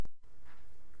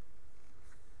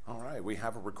right, we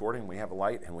have a recording, we have a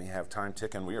light, and we have time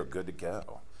ticking. We are good to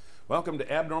go. Welcome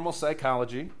to Abnormal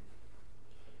Psychology,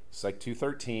 Psych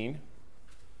 213.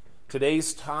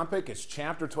 Today's topic is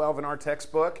Chapter 12 in our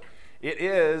textbook. It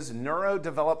is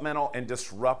Neurodevelopmental and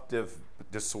Disruptive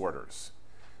Disorders.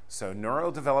 So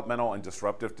neurodevelopmental and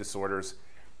disruptive disorders.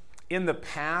 In the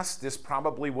past, this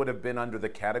probably would have been under the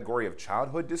category of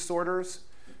childhood disorders,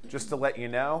 just to let you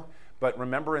know. But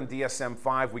remember in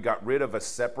DSM-5, we got rid of a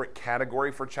separate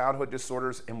category for childhood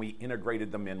disorders and we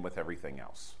integrated them in with everything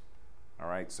else. All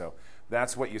right, so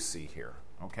that's what you see here,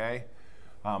 okay?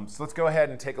 So let's go ahead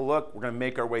and take a look. We're going to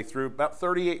make our way through about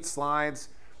 38 slides.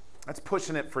 That's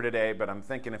pushing it for today, but I'm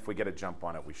thinking if we get a jump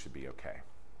on it, we should be okay.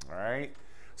 All right?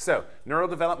 So,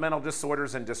 neurodevelopmental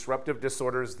disorders and disruptive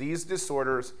disorders. These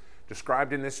disorders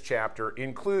described in this chapter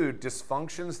include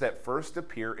dysfunctions that first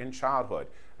appear in childhood.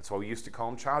 That's why we used to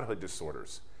call them childhood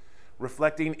disorders,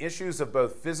 reflecting issues of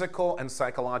both physical and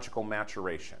psychological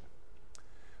maturation.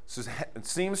 So it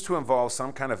seems to involve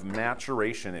some kind of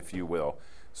maturation, if you will.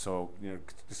 So,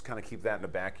 just kind of keep that in the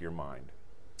back of your mind.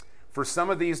 For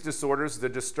some of these disorders, the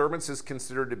disturbance is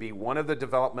considered to be one of the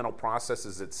developmental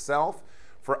processes itself.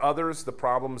 For others, the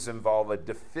problems involve a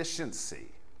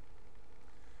deficiency,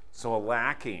 so a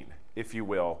lacking, if you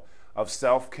will, of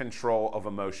self-control of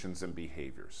emotions and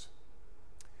behaviors.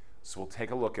 So we'll take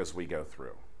a look as we go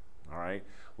through, all right?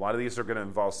 A lot of these are going to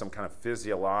involve some kind of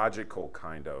physiological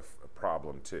kind of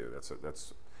problem too.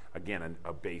 That's again,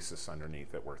 a basis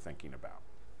underneath that we're thinking about.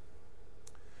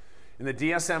 In the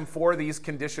DSM-4, these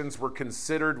conditions were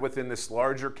considered within this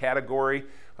larger category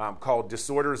called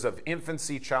disorders of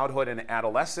infancy, childhood, and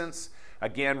adolescence.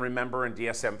 Again, remember in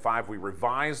DSM-5, we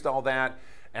revised all that,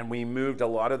 and we moved a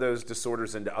lot of those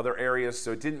disorders into other areas,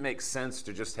 so it didn't make sense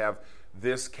to just have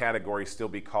this category still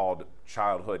be called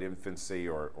childhood, infancy,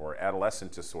 or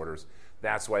adolescent disorders.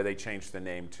 That's why they changed the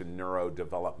name to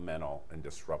neurodevelopmental and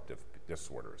disruptive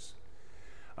disorders.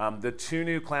 The two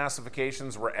new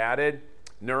classifications were added.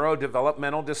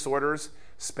 Neurodevelopmental disorders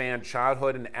span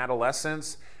childhood and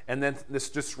adolescence, and then this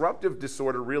disruptive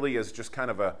disorder really is just kind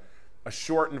of a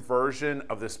shortened version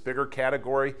of this bigger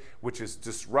category, which is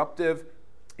disruptive,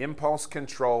 impulse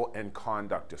control, and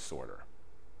conduct disorder.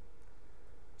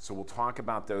 So we'll talk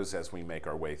about those as we make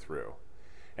our way through.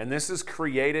 And this is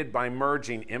created by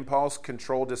merging impulse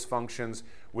control dysfunctions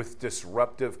with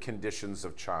disruptive conditions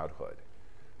of childhood.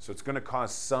 So it's going to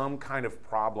cause some kind of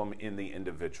problem in the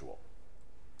individual,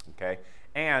 okay?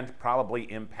 And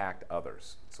probably impact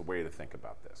others. It's a way to think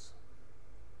about this.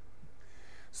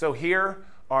 So here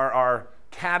are our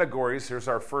categories. Here's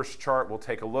our first chart we'll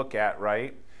take a look at,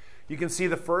 right? You can see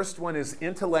the first one is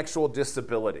intellectual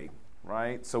disability,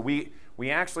 right? So we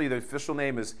actually, the official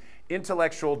name is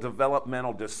intellectual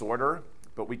developmental disorder,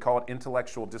 but we call it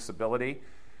intellectual disability.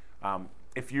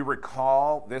 If you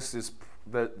recall, this is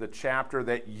the chapter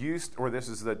that used, or this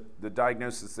is the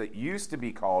diagnosis that used to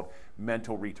be called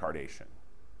mental retardation.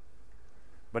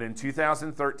 But in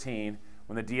 2013,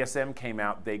 when the DSM came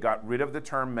out, they got rid of the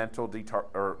term mental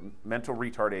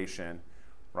retardation,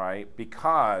 right?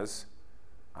 Because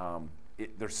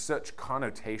there's such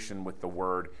connotation with the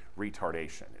word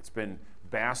retardation. It's been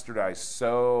bastardized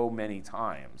so many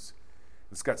times.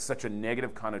 It's got such a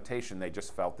negative connotation, they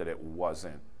just felt that it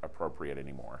wasn't appropriate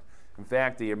anymore. In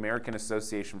fact, the American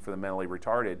Association for the Mentally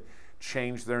Retarded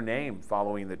changed their name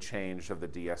following the change of the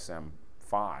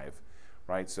DSM-5,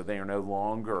 right? So they are no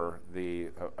longer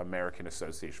the American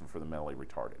Association for the Mentally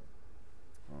Retarded.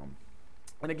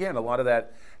 And again, a lot of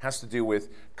that has to do with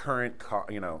current,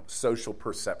 social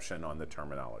perception on the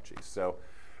terminology. So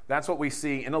that's what we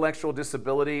see. Intellectual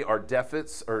disability are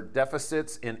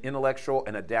deficits in intellectual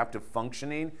and adaptive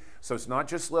functioning. So it's not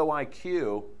just low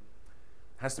IQ. It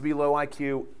has to be low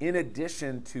IQ in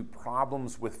addition to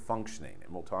problems with functioning.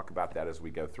 And we'll talk about that as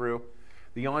we go through.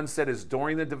 The onset is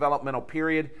during the developmental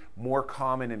period, more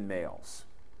common in males.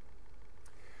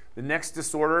 The next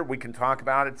disorder we can talk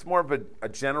about, it's more of a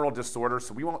general disorder,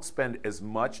 so we won't spend as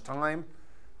much time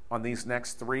on these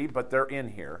next three, but they're in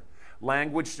here.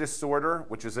 Language disorder,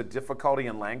 which is a difficulty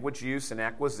in language use and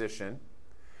acquisition.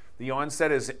 The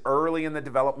onset is early in the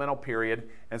developmental period,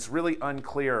 and it's really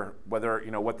unclear whether,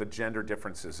 what the gender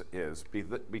differences is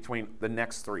between the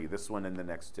next three, this one and the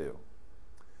next two.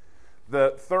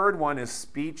 The third one is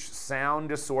speech sound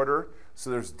disorder, so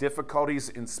there's difficulties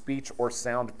in speech or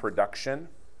sound production.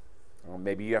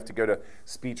 Maybe you have to go to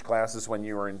speech classes when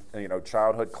you were in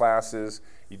childhood classes.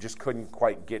 You just couldn't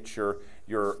quite get your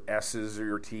S's or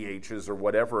your TH's or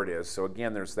whatever it is. So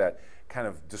again, there's that kind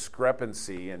of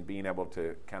discrepancy in being able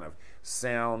to kind of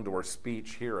sound or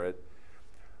speech hear it.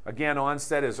 Again,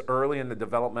 onset is early in the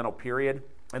developmental period.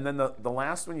 And then the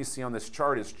last one you see on this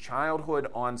chart is childhood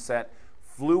onset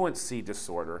fluency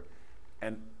disorder.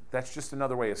 And that's just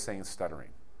another way of saying stuttering.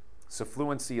 So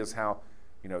fluency is how,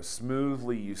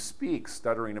 smoothly you speak.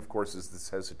 Stuttering, of course, is this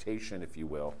hesitation, if you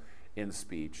will, in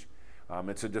speech.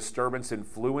 It's a disturbance in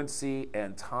fluency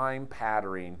and time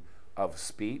patterning of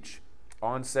speech.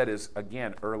 Onset is,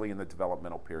 again, early in the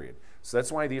developmental period. So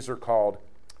that's why these are called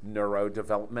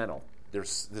neurodevelopmental.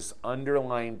 There's this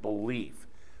underlying belief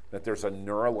that there's a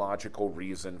neurological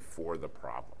reason for the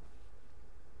problem.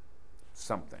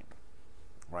 Something,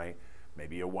 right?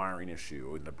 Maybe a wiring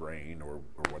issue in the brain or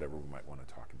whatever we might want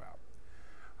to talk about.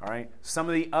 All right, some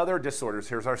of the other disorders.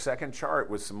 Here's our second chart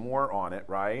with some more on it,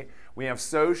 right? We have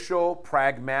social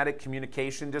pragmatic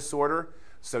communication disorder,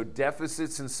 so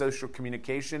deficits in social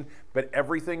communication, but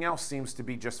everything else seems to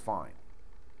be just fine.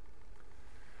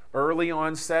 Early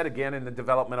onset, again in the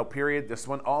developmental period, this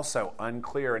one also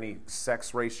unclear any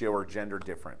sex ratio or gender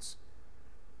difference.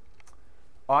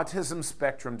 Autism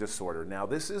spectrum disorder. Now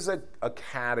this is a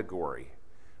category,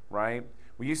 right?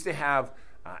 We used to have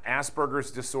Asperger's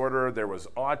disorder, there was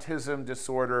autism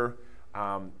disorder,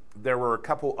 there were a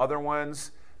couple other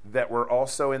ones that were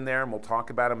also in there, and we'll talk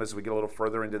about them as we get a little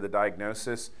further into the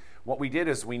diagnosis. What we did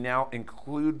is we now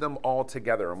include them all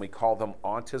together, and we call them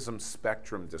autism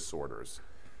spectrum disorders.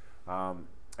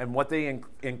 And what they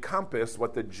encompass,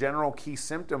 what the general key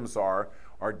symptoms are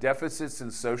deficits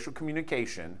in social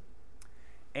communication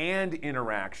and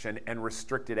interaction and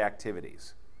restricted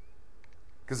activities.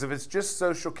 Because if it's just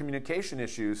social communication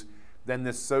issues, then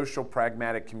this social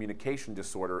pragmatic communication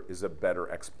disorder is a better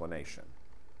explanation.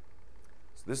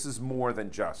 So this is more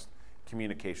than just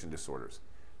communication disorders.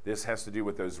 This has to do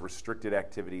with those restricted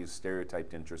activities,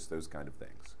 stereotyped interests, those kind of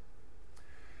things.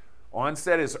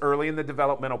 Onset is early in the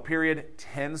developmental period,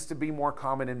 tends to be more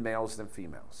common in males than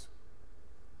females.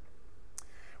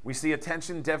 We see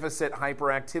attention deficit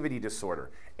hyperactivity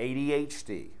disorder,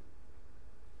 ADHD,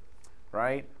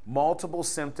 right? Multiple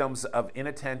symptoms of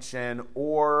inattention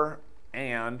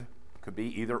could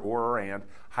be either or and,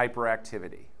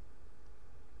 hyperactivity.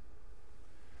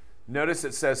 Notice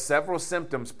it says several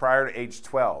symptoms prior to age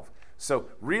 12. So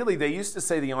really, they used to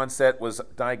say the onset was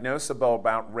diagnosable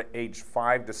about age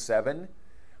 5 to 7.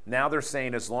 Now they're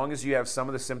saying as long as you have some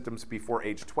of the symptoms before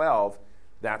age 12,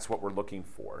 that's what we're looking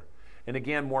for. And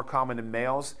again, more common in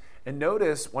males. And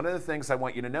notice, one of the things I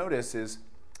want you to notice is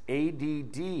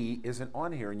ADD isn't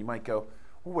on here. And you might go,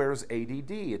 well, where's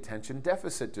ADD? Attention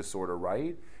deficit disorder,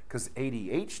 right? Because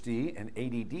ADHD and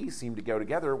ADD seem to go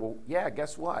together. Well, yeah,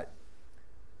 guess what?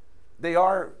 They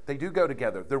do go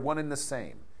together. They're one and the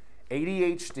same.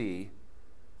 ADHD,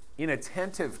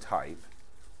 inattentive type,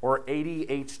 or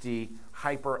ADHD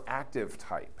hyperactive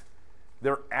type.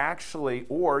 They're actually,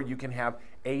 or you can have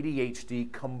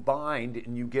ADHD combined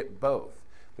and you get both.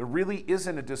 There really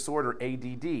isn't a disorder,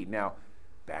 ADD. Now,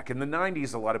 back in the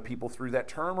 90s, a lot of people threw that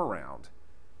term around,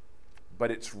 but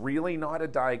it's really not a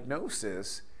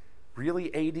diagnosis.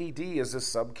 Really, ADD is a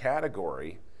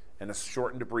subcategory and a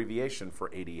shortened abbreviation for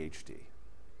ADHD.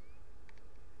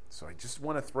 So I just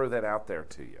want to throw that out there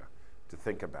to you to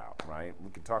think about, right?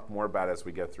 We can talk more about it as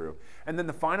we go through. And then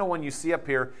the final one you see up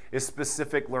here is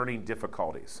specific learning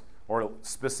difficulties or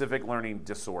specific learning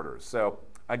disorders. So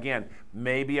again,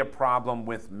 maybe a problem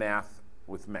with math,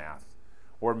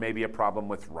 or maybe a problem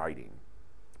with writing,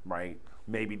 right?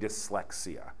 Maybe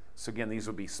dyslexia. So again, these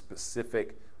would be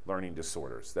specific learning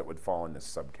disorders that would fall in this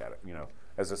subcategory,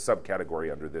 as a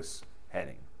subcategory under this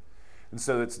heading. And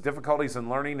so it's difficulties in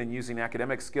learning and using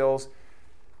academic skills.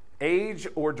 Age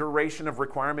or duration of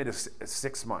requirement is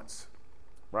 6 months,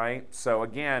 right? So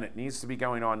again, it needs to be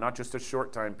going on not just a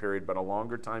short time period, but a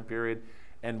longer time period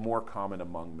and more common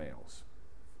among males.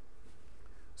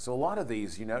 So a lot of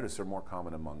these, you notice, are more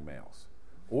common among males,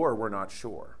 or we're not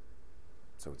sure.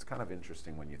 So it's kind of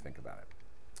interesting when you think about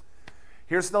it.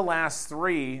 Here's the last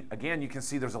three. Again, you can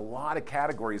see there's a lot of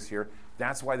categories here.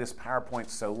 That's why this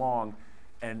PowerPoint's so long.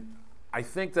 And I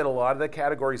think that a lot of the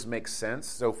categories make sense.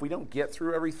 So if we don't get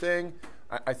through everything,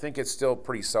 I think it's still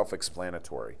pretty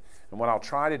self-explanatory. And what I'll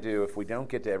try to do, if we don't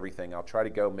get to everything, I'll try to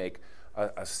go make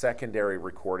a secondary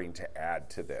recording to add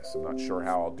to this. I'm not sure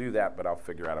how I'll do that, but I'll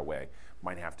figure out a way.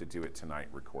 Might have to do it tonight,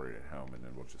 record it at home, and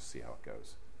then we'll just see how it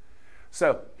goes.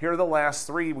 So here are the last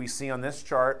three we see on this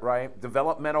chart, right?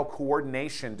 Developmental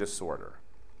coordination disorder.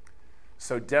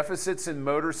 So deficits in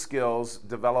motor skills,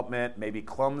 development, maybe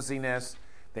clumsiness.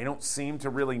 They don't seem to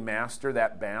really master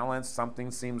that balance.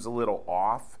 Something seems a little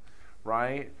off,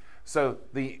 right? So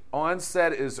the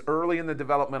onset is early in the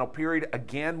developmental period,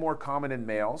 again, more common in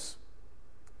males.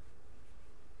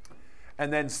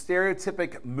 And then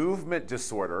stereotypic movement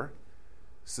disorder.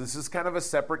 So this is kind of a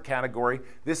separate category.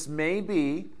 This may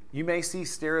be, you may see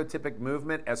stereotypic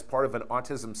movement as part of an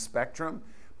autism spectrum,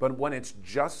 but when it's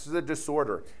just the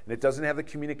disorder and it doesn't have the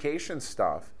communication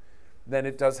stuff, then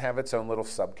it does have its own little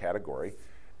subcategory.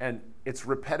 And it's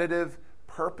repetitive,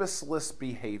 purposeless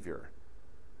behavior.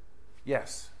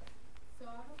 Yes? So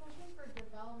I have a question for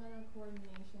developmental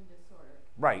coordination disorder.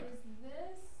 Right.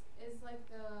 Is like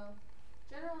the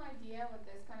general idea with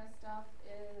this kind of stuff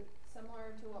is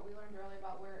similar to what we learned earlier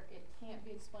about where it can't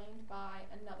be explained by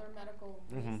another medical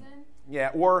reason?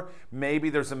 Yeah, or maybe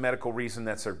there's a medical reason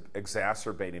that's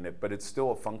exacerbating it, but it's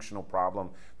still a functional problem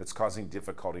that's causing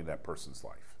difficulty in that person's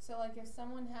life. So like if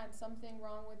someone had something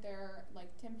wrong with their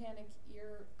like tympanic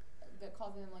ear that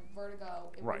caused them like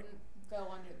vertigo, it wouldn't go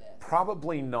under this?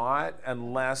 Probably not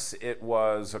unless it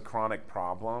was a chronic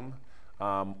problem.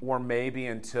 Or maybe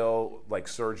until like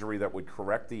surgery that would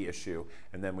correct the issue,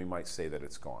 and then we might say that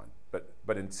it's gone.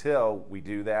 But until we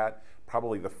do that,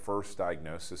 probably the first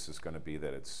diagnosis is going to be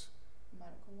that it's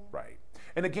medical. Right.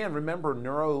 And again, remember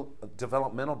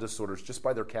neurodevelopmental disorders, just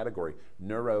by their category,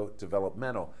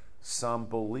 neurodevelopmental, some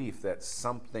belief that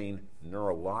something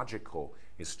neurological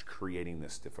is creating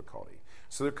this difficulty.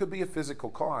 So there could be a physical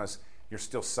cause, you're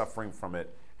still suffering from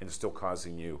it, and it's still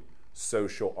causing you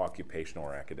social, occupational,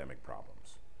 or academic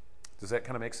problems. Does that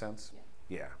kind of make sense?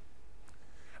 Yeah.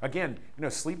 Again,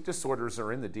 sleep disorders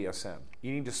are in the DSM.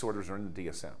 Eating disorders are in the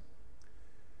DSM.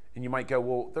 And you might go,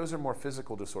 well, those are more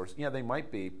physical disorders. Yeah, they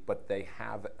might be, but they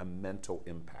have a mental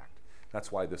impact.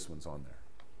 That's why this one's on there.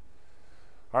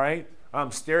 All right,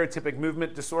 stereotypic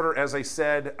movement disorder, as I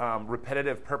said,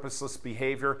 repetitive, purposeless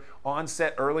behavior,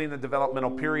 onset early in the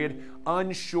developmental period,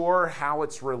 unsure how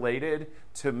it's related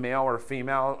to male or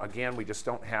female. Again, we just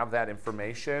don't have that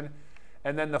information.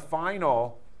 And then the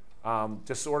final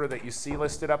disorder that you see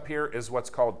listed up here is what's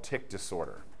called tic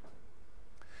disorder.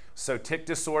 So tic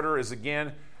disorder is,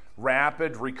 again,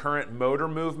 rapid, recurrent motor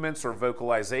movements or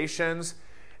vocalizations.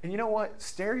 And you know what?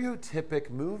 Stereotypic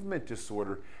movement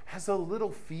disorder has a little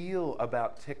feel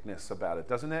about tickness about it,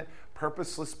 doesn't it?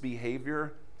 Purposeless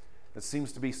behavior that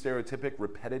seems to be stereotypic,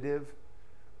 repetitive.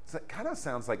 So it kind of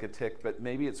sounds like a tic, but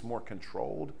maybe it's more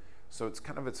controlled. So it's a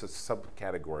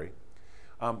subcategory.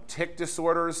 Tic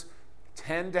disorders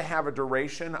tend to have a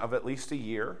duration of at least a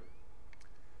year.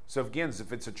 So again,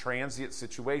 if it's a transient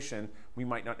situation, we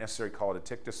might not necessarily call it a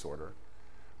tic disorder.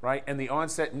 Right? And the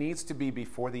onset needs to be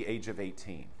before the age of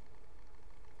 18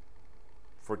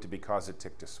 for it to be caused a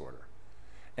tic disorder.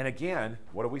 And again,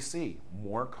 what do we see?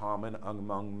 More common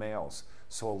among males.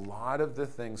 So a lot of the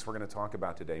things we're going to talk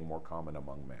about today, more common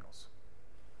among males.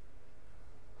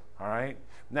 All right?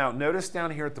 Now, notice down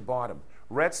here at the bottom,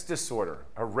 Rett's disorder,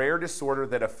 a rare disorder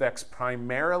that affects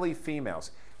primarily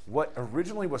females. What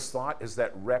originally was thought is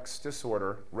that Rett's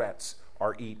disorder, Rett's,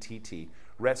 R-E-T-T,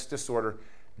 Rett's disorder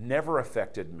never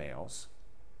affected males.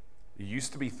 It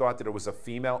used to be thought that it was a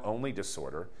female-only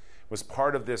disorder. It was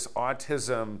part of this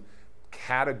autism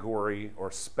category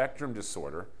or spectrum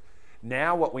disorder.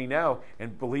 Now what we know,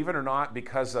 and believe it or not,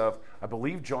 because of, I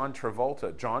believe, John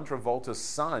Travolta's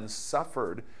son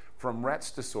suffered from Rett's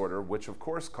disorder, which of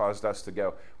course caused us to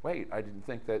go, wait, I didn't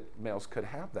think that males could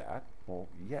have that. Well,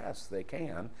 yes, they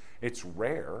can. It's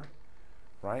rare,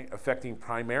 right? Affecting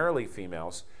primarily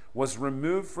females, was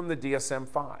removed from the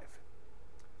DSM-5.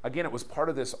 Again, it was part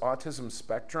of this autism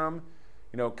spectrum,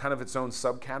 kind of its own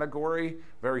subcategory,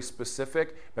 very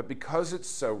specific, but because it's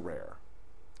so rare,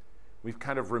 we've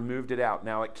kind of removed it out.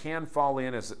 Now, it can fall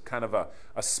in as kind of a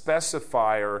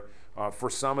specifier for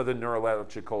some of the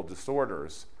neurological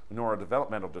disorders,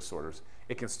 neurodevelopmental disorders.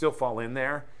 It can still fall in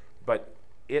there, but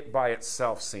it by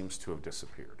itself seems to have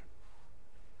disappeared.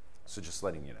 So just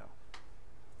letting you know.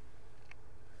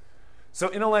 So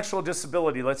intellectual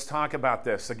disability, let's talk about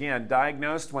this. Again,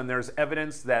 diagnosed when there's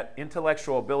evidence that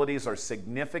intellectual abilities are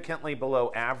significantly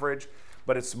below average,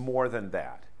 but it's more than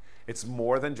that. It's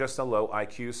more than just a low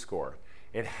IQ score.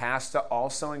 It has to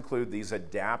also include these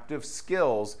adaptive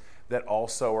skills that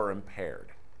also are impaired,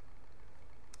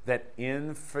 that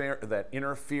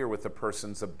interfere with a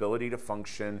person's ability to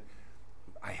function,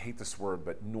 I hate this word,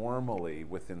 but normally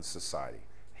within society.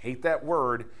 Hate that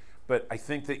word, but I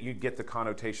think that you get the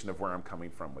connotation of where I'm coming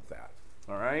from with that.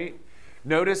 All right?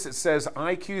 Notice it says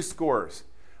IQ scores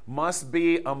must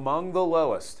be among the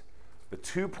lowest, the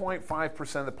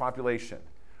 2.5% of the population.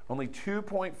 Only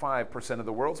 2.5% of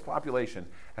the world's population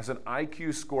has an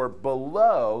IQ score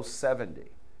below 70.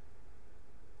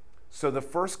 So the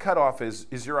first cutoff is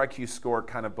your IQ score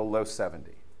kind of below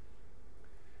 70?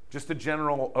 Just a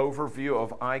general overview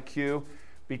of IQ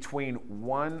between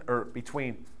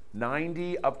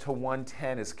 90 up to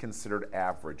 110 is considered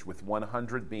average, with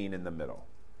 100 being in the middle.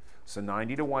 So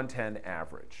 90 to 110,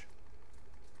 average.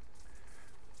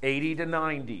 80 to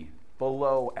 90,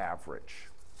 below average.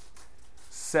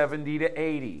 70 to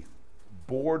 80,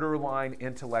 borderline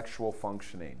intellectual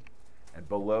functioning. And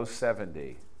below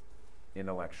 70,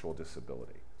 intellectual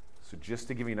disability. So just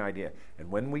to give you an idea, and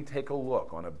when we take a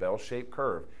look on a bell-shaped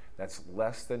curve, that's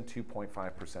less than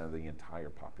 2.5% of the entire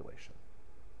population.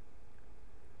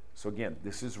 So again,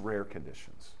 this is rare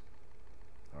conditions.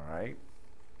 All right?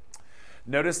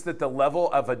 Notice that the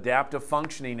level of adaptive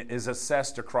functioning is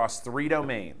assessed across 3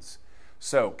 domains.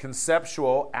 So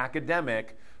conceptual,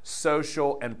 academic,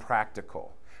 social, and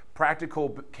practical. Practical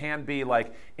can be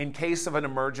like, in case of an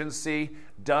emergency,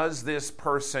 does this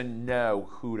person know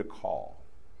who to call?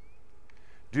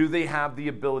 Do they have the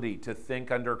ability to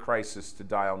think under crisis to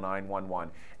dial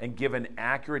 911 and give an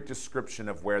accurate description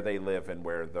of where they live and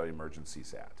where the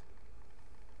emergency's at?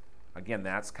 Again,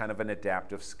 that's kind of an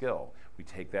adaptive skill. We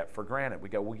take that for granted. We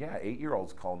go, well, yeah,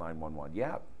 8-year-olds call 911.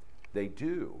 Yeah, they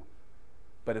do.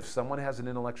 But if someone has an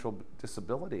intellectual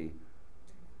disability,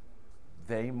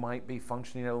 they might be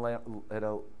functioning at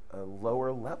a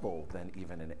lower level than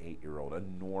even an 8-year-old, a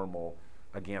normal,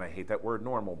 again, I hate that word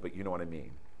normal, but you know what I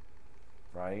mean,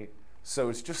 right? So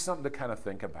it's just something to kind of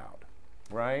think about,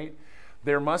 right?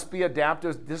 There must be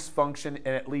adaptive dysfunction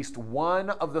in at least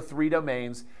one of the 3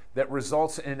 domains that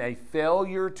results in a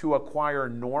failure to acquire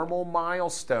normal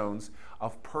milestones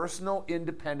of personal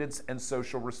independence and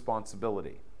social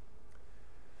responsibility.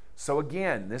 So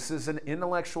again, this is an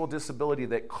intellectual disability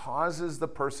that causes the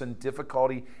person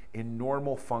difficulty in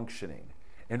normal functioning,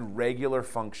 in regular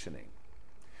functioning.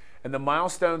 And the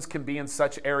milestones can be in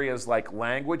such areas like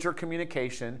language or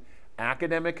communication,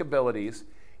 academic abilities,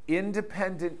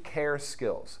 independent care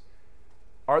skills.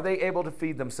 Are they able to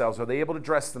feed themselves? Are they able to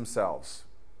dress themselves?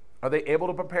 Are they able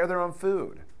to prepare their own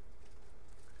food?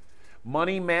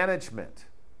 Money management.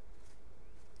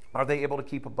 Are they able to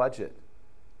keep a budget?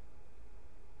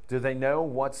 Do they know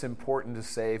what's important to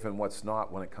save and what's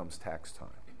not when it comes tax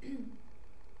time?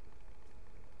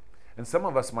 And some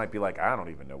of us might be like, I don't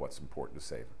even know what's important to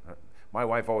save. My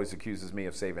wife always accuses me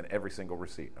of saving every single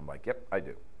receipt. I'm like, yep, I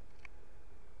do.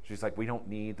 She's like, we don't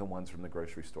need the ones from the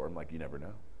grocery store. I'm like, you never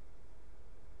know.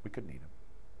 We could need them.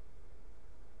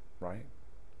 Right?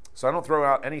 So I don't throw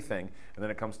out anything, and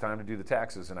then it comes time to do the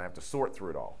taxes, and I have to sort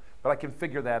through it all. But I can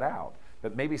figure that out.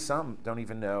 But maybe some don't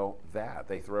even know that.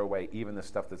 They throw away even the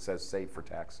stuff that says save for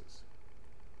taxes.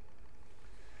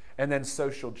 And then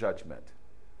social judgment.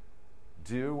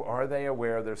 Are they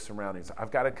aware of their surroundings?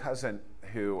 I've got a cousin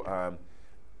who,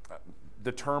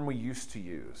 the term we used to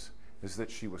use is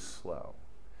that she was slow.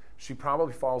 She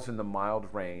probably falls in the mild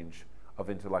range of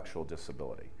intellectual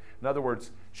disability. In other words,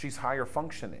 she's higher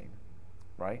functioning,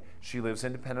 right? She lives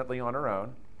independently on her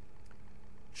own.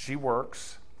 She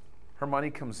works. Her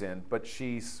money comes in, but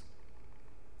she's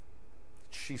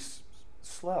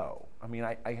slow. I mean,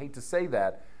 I hate to say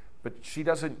that, but she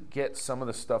doesn't get some of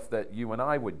the stuff that you and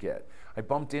I would get. I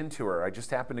bumped into her. I just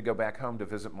happened to go back home to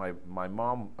visit my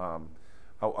mom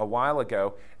a while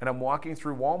ago, and I'm walking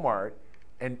through Walmart,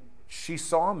 and she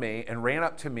saw me and ran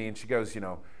up to me, and she goes,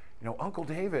 Uncle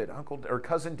David, or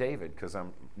Cousin David, because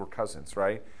we're cousins,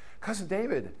 right? Cousin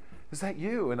David, is that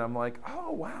you? And I'm like,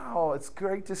 oh, wow, it's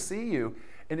great to see you.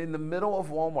 And in the middle of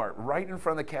Walmart, right in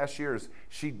front of the cashiers,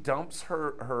 she dumps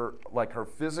her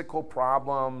physical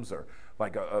problems or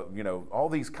all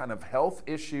these kind of health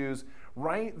issues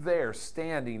right there,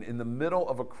 standing in the middle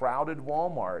of a crowded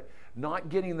Walmart, not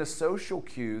getting the social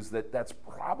cues that's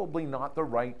probably not the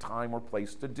right time or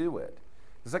place to do it.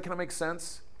 Does that kind of make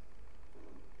sense?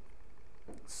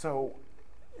 So,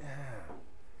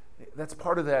 that's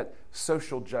part of that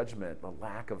social judgment, the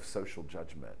lack of social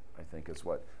judgment, I think is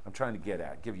what I'm trying to get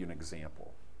at, give you an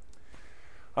example.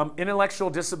 Intellectual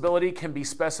disability can be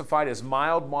specified as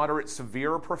mild, moderate,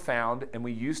 severe, or profound, and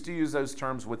we used to use those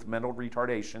terms with mental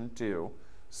retardation too,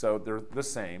 so they're the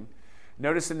same.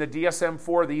 Notice in the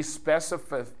DSM-4, these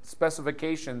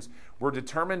specifications were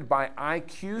determined by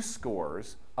IQ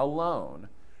scores alone,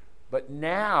 but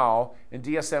now in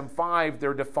DSM-5,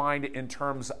 they're defined in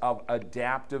terms of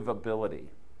adaptive ability.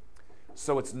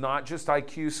 So it's not just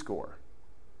IQ score.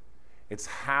 It's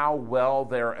how well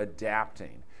they're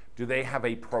adapting. Do they have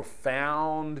a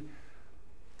profound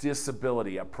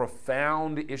disability, a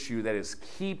profound issue that is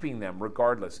keeping them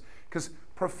regardless? Because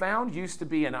profound used to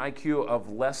be an IQ of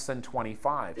less than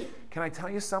 25. Can I tell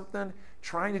you something?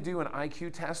 Trying to do an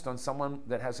IQ test on someone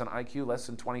that has an IQ less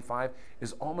than 25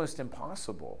 is almost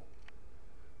impossible.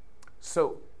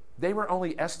 So they were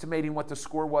only estimating what the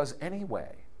score was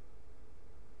anyway.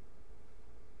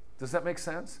 Does that make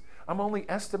sense? I'm only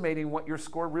estimating what your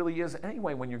score really is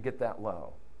anyway when you get that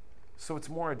low. So it's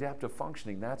more adaptive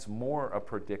functioning. That's more a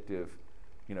predictive,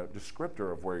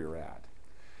 descriptor of where you're at.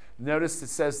 Notice it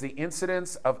says the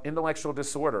incidence of intellectual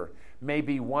disorder may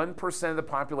be 1% of the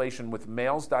population, with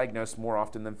males diagnosed more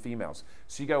often than females.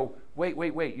 So you go, wait,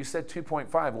 you said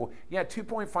 2.5. Well, yeah,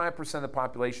 2.5% of the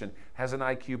population has an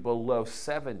IQ below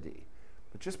 70.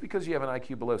 But just because you have an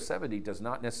IQ below 70 does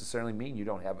not necessarily mean you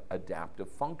don't have adaptive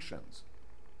functions.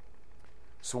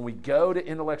 So when we go to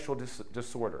intellectual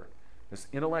disorder, this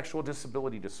intellectual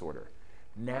disability disorder,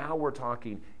 now we're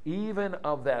talking even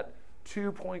of that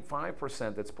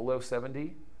 2.5% that's below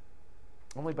 70,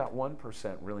 only about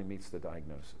 1% really meets the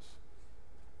diagnosis.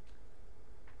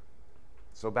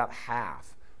 So about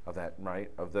half of that,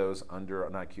 right, of those under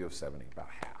an IQ of 70, about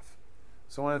half.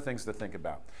 So one of the things to think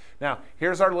about. Now,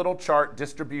 here's our little chart,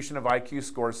 distribution of IQ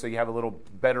scores, so you have a little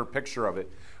better picture of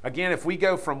it. Again, if we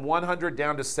go from 100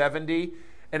 down to 70,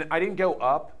 and I didn't go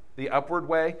up the upward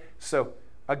way, so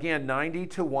again, 90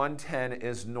 to 110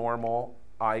 is normal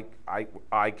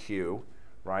IQ,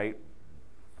 right?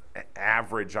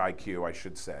 Average IQ, I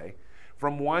should say.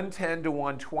 From 110 to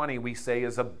 120, we say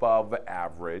is above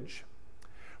average.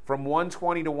 From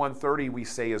 120 to 130, we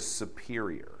say is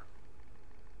superior.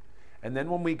 And then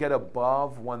when we get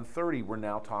above 130, we're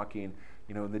now talking,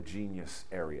 in the genius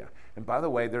area. And by the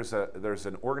way, there's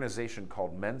an organization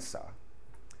called Mensa,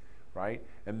 right?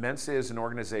 And Mensa is an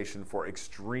organization for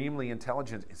extremely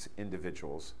intelligent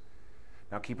individuals.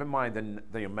 Now keep in mind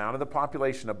the amount of the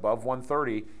population above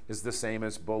 130 is the same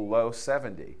as below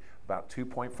 70, about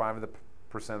 2.5%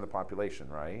 of the population,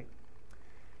 right?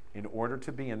 In order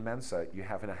to be in Mensa, you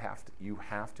have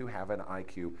to have an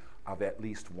IQ of at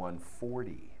least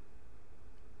 140.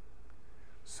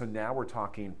 So now we're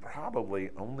talking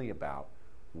probably only about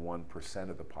 1%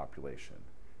 of the population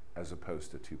as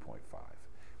opposed to 2.5.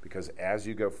 Because as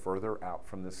you go further out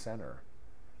from the center,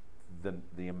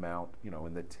 the amount,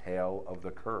 in the tail of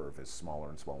the curve is smaller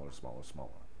and smaller and smaller and smaller.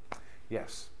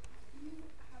 Yes?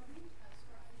 How do you test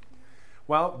for IQ?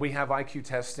 Well, we have IQ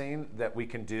testing that we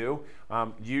can do.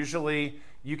 Usually,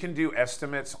 you can do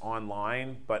estimates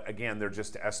online, but again, they're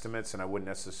just estimates, and I wouldn't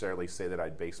necessarily say that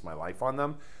I'd base my life on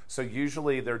them. So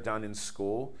usually they're done in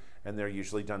school, and they're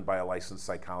usually done by a licensed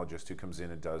psychologist who comes in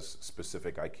and does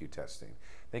specific IQ testing.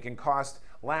 They can cost,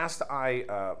 last I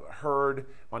heard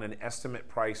on an estimate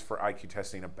price for IQ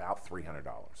testing, about $300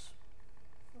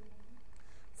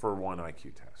 for one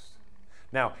IQ test.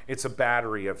 Now, it's a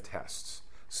battery of tests.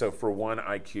 So for one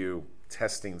IQ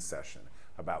testing session,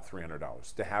 about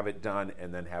 $300 to have it done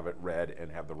and then have it read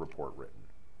and have the report written.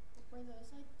 Were those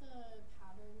like the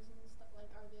patterns and stuff? Like,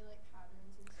 are they like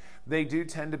patterns and stuff? They do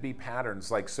tend to be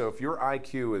patterns. Like, so if your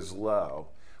IQ is low,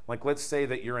 like let's say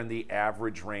that you're in the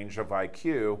average range of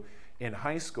IQ in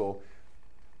high school,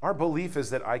 our belief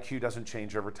is that IQ doesn't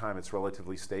change over time. It's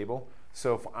relatively stable.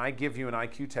 So if I give you an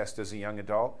IQ test as a young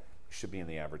adult, you should be in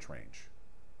the average range.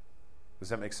 Does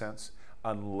that make sense?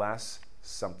 Unless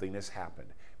something has happened.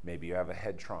 Maybe you have a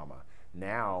head trauma.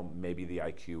 Now, maybe the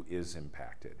IQ is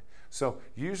impacted. So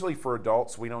usually for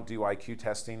adults, we don't do IQ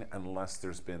testing unless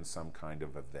there's been some kind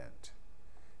of event.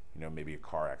 Maybe a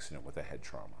car accident with a head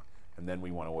trauma. And then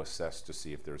we want to assess to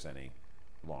see if there's any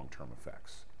long-term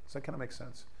effects. Does that kind of make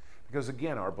sense? Because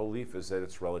again, our belief is that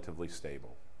it's relatively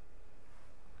stable.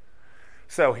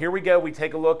 So here we go. We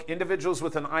take a look. Individuals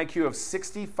with an IQ of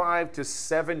 65 to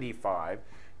 75,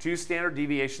 2 standard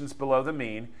deviations below the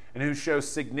mean, and who show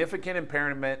significant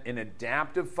impairment in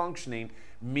adaptive functioning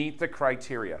meet the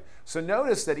criteria. So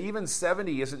notice that even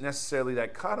 70 isn't necessarily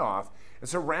that cutoff.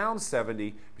 It's around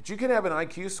 70, but you could have an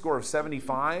IQ score of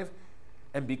 75,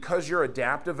 and because your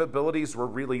adaptive abilities were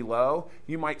really low,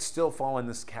 you might still fall in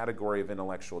this category of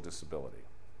intellectual disability.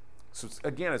 So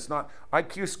again, it's not,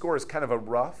 IQ score is kind of a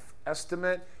rough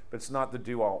estimate, but it's not the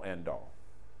do-all, end-all.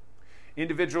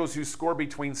 Individuals who score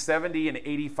between 70 and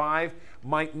 85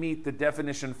 might meet the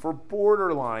definition for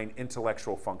borderline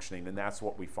intellectual functioning, and that's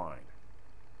what we find.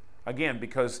 Again,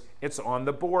 because it's on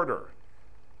the border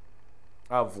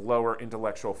of lower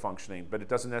intellectual functioning, but it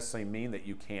doesn't necessarily mean that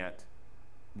you can't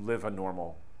live a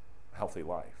normal, healthy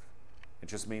life. It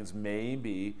just means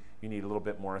maybe you need a little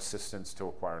bit more assistance to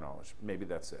acquire knowledge. Maybe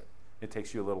that's it. It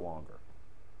takes you a little longer.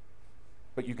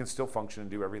 But you can still function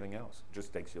and do everything else. It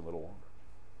just takes you a little longer.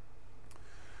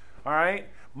 All right,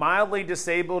 mildly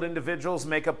disabled individuals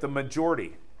make up the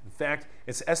majority. In fact,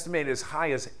 it's estimated as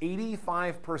high as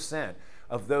 85%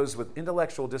 of those with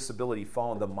intellectual disability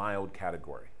fall in the mild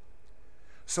category.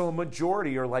 So a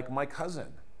majority are like my cousin.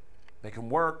 They can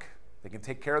work, they can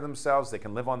take care of themselves, they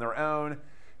can live on their own.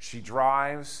 She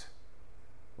drives,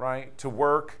 right, to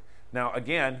work. Now,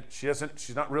 again,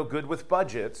 she's not real good with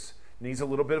budgets, needs a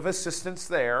little bit of assistance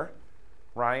there,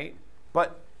 right?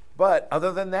 But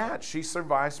other than that, she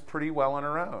survives pretty well on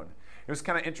her own. It was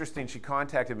kind of interesting. She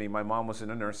contacted me. My mom was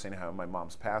in a nursing home. My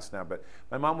mom's passed now, but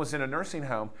my mom was in a nursing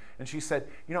home, and she said,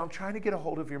 I'm trying to get a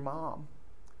hold of your mom.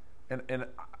 And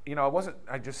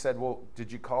I just said, well,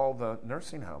 did you call the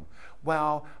nursing home?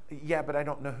 Well, yeah, but I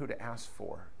don't know who to ask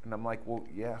for. And I'm like, well,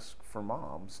 yes, for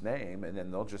mom's name, and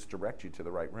then they'll just direct you to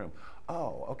the right room.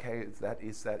 Oh, okay,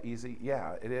 is that easy?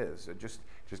 Yeah, it is. Just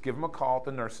give them a call at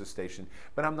the nurse's station.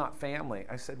 But I'm not family.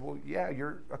 I said, well, yeah,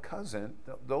 you're a cousin.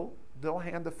 They'll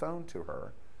hand the phone to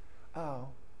her. Oh,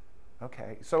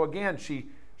 okay. So again, she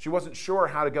wasn't sure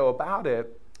how to go about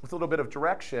it. With a little bit of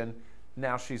direction,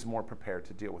 now she's more prepared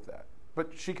to deal with that.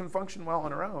 But she can function well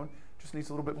on her own, just needs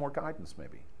a little bit more guidance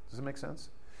maybe. Does it make sense?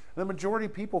 The majority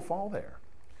of people fall there.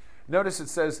 Notice it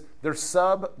says their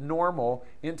subnormal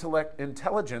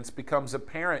intelligence becomes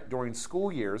apparent during school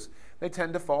years. They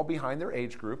tend to fall behind their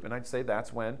age group, and I'd say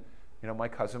that's when, my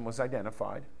cousin was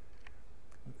identified.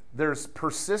 There's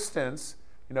persistence,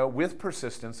 with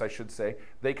persistence, I should say,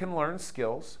 they can learn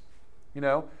skills,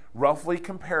 roughly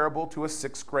comparable to a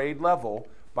 6th grade level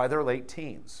by their late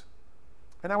teens.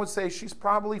 And I would say she's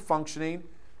probably functioning,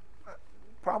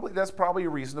 that's probably a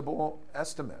reasonable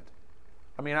estimate.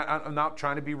 I mean, I'm not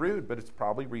trying to be rude, but it's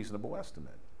probably a reasonable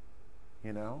estimate,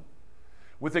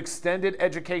 With extended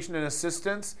education and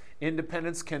assistance,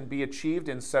 independence can be achieved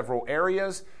in several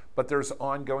areas, but there's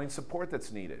ongoing support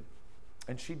that's needed.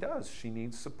 And she does. She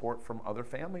needs support from other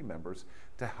family members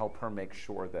to help her make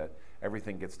sure that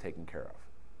everything gets taken care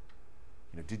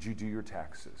of. Did you do your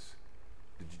taxes?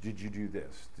 Did you do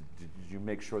this? Did you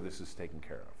make sure this is taken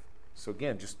care of? So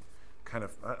again, just kind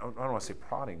of, I don't want to say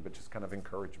prodding, but just kind of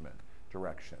encouragement,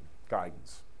 direction,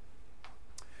 guidance.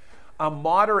 A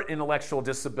moderate intellectual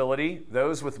disability,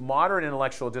 those with moderate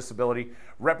intellectual disability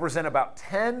represent about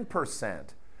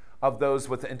 10% of those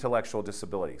with intellectual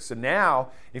disability. So now,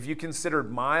 if you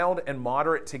considered mild and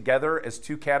moderate together as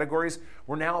two categories,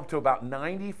 we're now up to about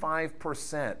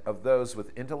 95% of those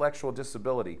with intellectual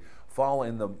disability fall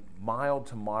in the mild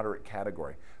to moderate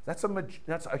category. That's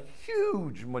a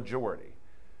huge majority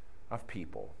of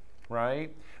people,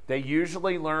 right? They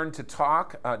usually learn to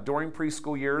talk during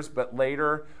preschool years, but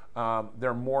later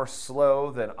they're more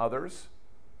slow than others.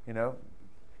 A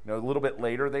little bit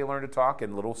later they learn to talk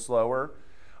and a little slower.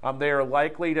 They are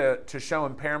likely to show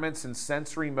impairments in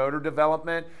sensory motor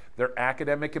development. Their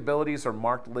academic abilities are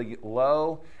markedly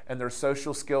low, and their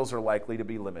social skills are likely to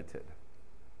be limited.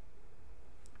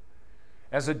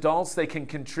 As adults, they can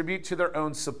contribute to their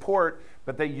own support,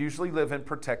 but they usually live in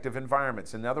protective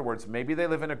environments. In other words, maybe they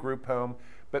live in a group home,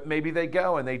 but maybe they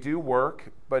go and they do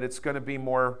work, but it's going to be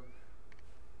more,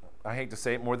 I hate to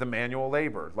say it, more the manual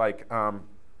labor. Like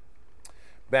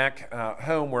back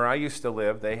home where I used to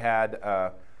live, they had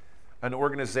an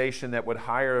organization that would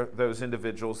hire those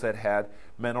individuals that had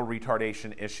mental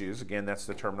retardation issues. Again, that's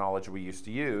the terminology we used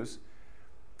to use.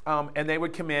 And they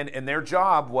would come in, and their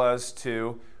job was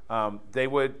to, they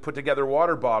would put together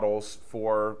water bottles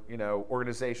for,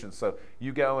 organizations. So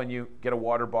you go and you get a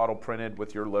water bottle printed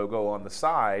with your logo on the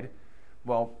side.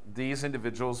 Well, these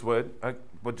individuals would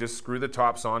just screw the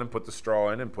tops on and put the straw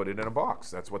in and put it in a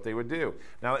box. That's what they would do.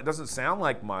 Now, it doesn't sound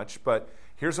like much, but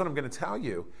here's what I'm going to tell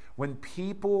you. When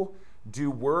people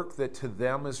do work that to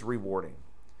them is rewarding,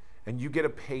 and you get a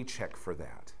paycheck for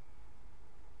that,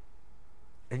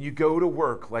 and you go to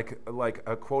work like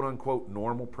a quote-unquote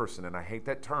normal person, and I hate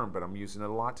that term, but I'm using it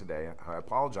a lot today. I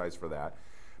apologize for that.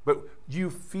 But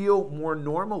you feel more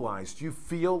normalized. You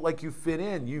feel like you fit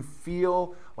in. You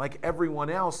feel like everyone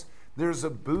else. There's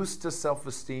a boost to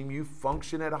self-esteem. You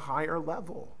function at a higher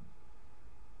level.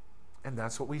 And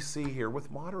that's what we see here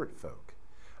with moderate folk.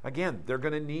 Again, they're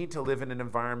going to need to live in an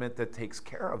environment that takes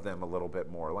care of them a little bit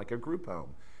more, like a group home.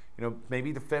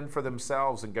 Maybe to fend for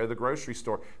themselves and go to the grocery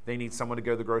store. They need someone to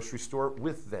go to the grocery store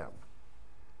with them,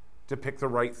 to pick the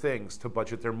right things, to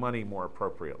budget their money more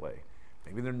appropriately.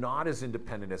 Maybe they're not as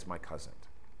independent as my cousin,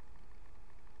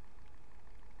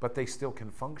 but they still can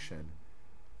function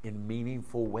in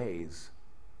meaningful ways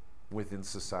within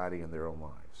society and their own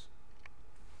lives.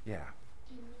 Yeah.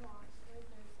 In New Oxford,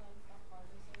 there's like the Heart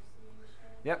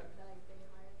Association. Yep. Like they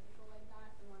hire people like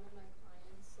that, and one of my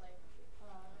clients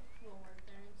will work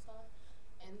there and stuff,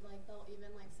 and like they'll even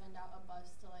like send out a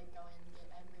bus to like go and get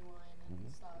everyone and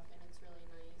stuff, and it's really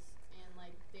nice. And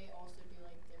like they also do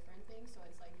like different things, so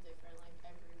it's like different like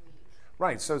every week.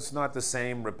 Right, so it's not the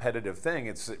same repetitive thing.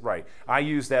 It's right. I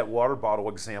use that water bottle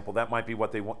example. That might be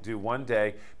what they do one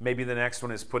day. Maybe the next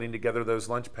one is putting together those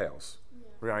lunch pails. Yeah.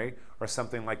 right? Or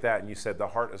something like that. And you said the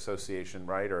Heart Association,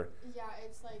 right? Or Yeah,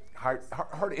 it's like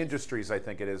Heart Industries, I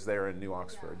think it is there in New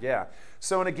Oxford. Yeah.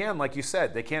 So, and again, like you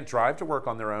said, they can't drive to work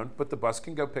on their own, but the bus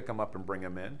can go pick them up and bring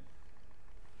them in.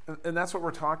 And that's what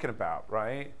we're talking about,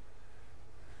 right?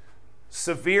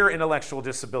 Severe intellectual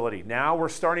disability. Now we're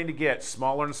starting to get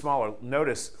smaller and smaller.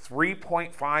 Notice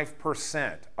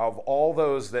 3.5% of all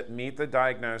those that meet the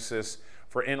diagnosis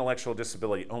for intellectual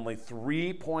disability, only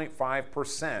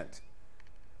 3.5%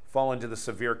 fall into the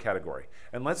severe category.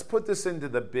 And let's put this into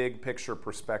the big picture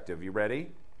perspective. You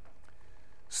ready?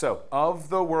 So, of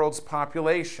the world's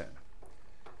population,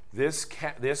 this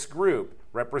group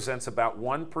represents about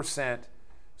 1%.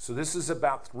 So this is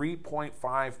about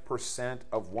 3.5%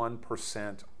 of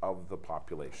 1% of the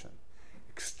population.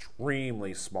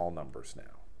 Extremely small numbers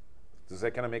now. Does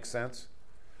that kind of make sense?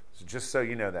 So just so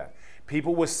you know that.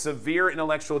 People with severe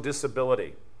intellectual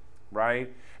disability,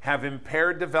 right, have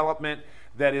impaired development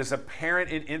that is apparent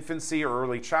in infancy or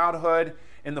early childhood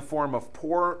in the form of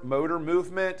poor motor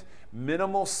movement,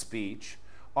 minimal speech,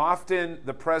 often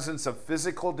the presence of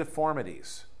physical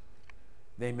deformities.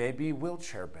 They may be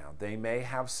wheelchair bound. They may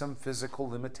have some physical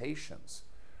limitations,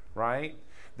 right?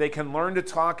 They can learn to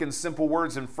talk in simple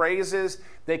words and phrases.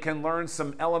 They can learn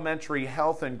some elementary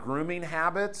health and grooming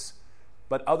habits.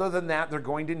 But other than that, they're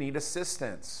going to need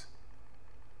assistance,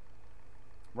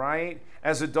 right?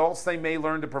 As adults, they may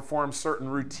learn to perform certain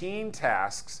routine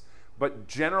tasks, but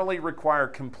generally require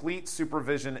complete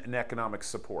supervision and economic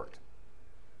support.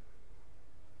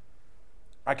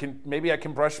 Maybe I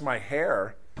can brush my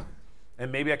hair,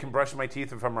 and maybe I can brush my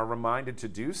teeth if I'm reminded to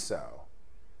do so.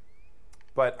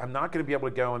 But I'm not going to be able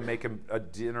to go and make a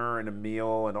dinner and a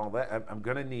meal and all that. I'm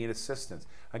going to need assistance.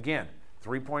 Again,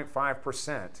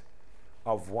 3.5%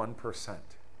 of 1%.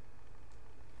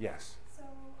 Yes? So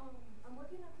I'm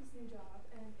working at this new job,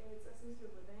 and it's assisted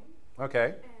living.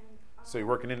 Okay. And So you're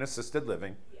working in assisted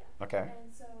living. Yeah. Okay.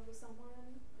 And so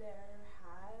someone there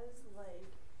has,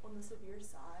 like, on the severe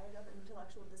side of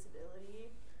intellectual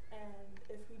disability, and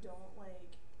if we don't,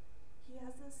 like, he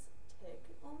has this tick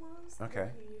almost. Okay.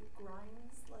 Where he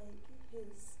grinds, like,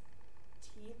 his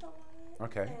teeth a lot.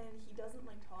 Okay. And he doesn't,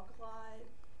 like, talk a lot,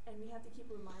 and we have to keep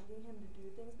reminding him to do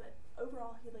things, but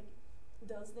overall he, like,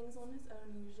 does things on his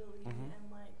own usually, and,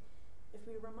 like, if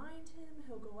we remind him,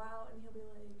 he'll go out and he'll be,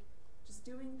 like, just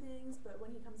doing things, but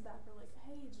when he comes back, we're like,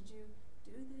 hey, did you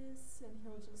do this? And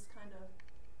he'll just kind of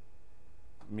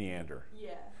Meander.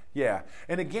 Yeah. Yeah.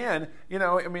 And again, you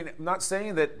know, I mean, I'm not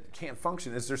saying that can't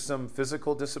function. Is there some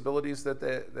physical disabilities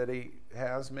that he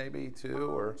has maybe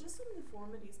too, or just some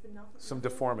deformities, but nothing. some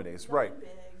deformities, nothing right? Big.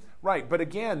 Right. But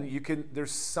again,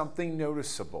 there's something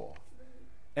noticeable.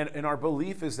 And our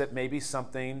belief is that maybe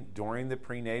something during the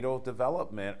prenatal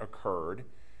development occurred,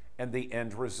 and the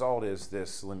end result is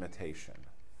this limitation.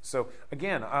 So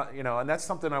again, you know, and that's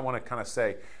something I want to kind of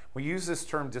say. We use this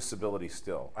term disability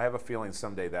still. I have a feeling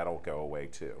someday that'll go away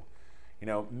too. You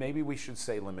know, maybe we should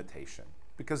say limitation,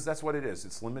 because that's what it is.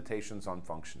 It's limitations on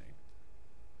functioning.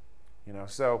 You know,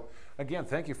 so again,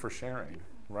 thank you for sharing,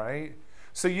 right?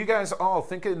 So you guys all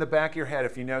think in the back of your head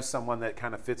if you know someone that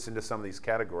kind of fits into some of these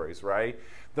categories, right?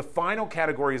 The final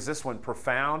category is this one,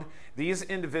 profound. These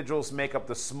individuals make up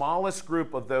the smallest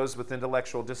group of those with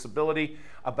intellectual disability,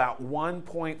 about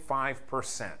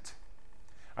 1.5%.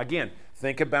 Again,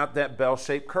 think about that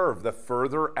bell-shaped curve. The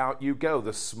further out you go,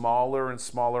 the smaller and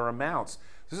smaller amounts.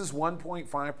 This is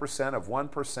 1.5% of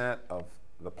 1% of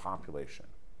the population.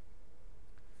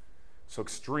 So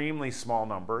extremely small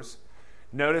numbers.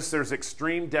 Notice there's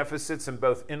extreme deficits in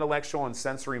both intellectual and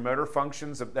sensory motor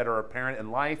functions that are apparent in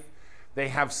life. They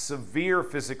have severe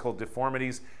physical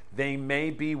deformities. They may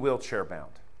be wheelchair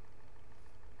bound.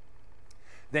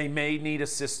 They may need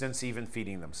assistance even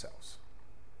feeding themselves.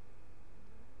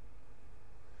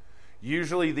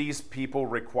 Usually these people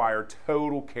require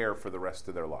total care for the rest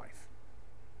of their life.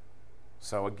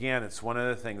 So again, it's one of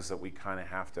the things that we kind of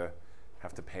have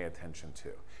to pay attention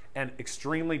to. And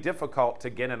extremely difficult to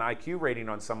get an IQ rating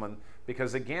on someone,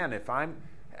 because again, if I'm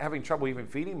having trouble even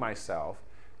feeding myself,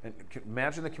 and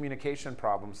imagine the communication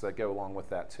problems that go along with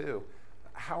that too,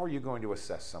 how are you going to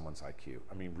assess someone's IQ?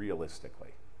 I mean, realistically.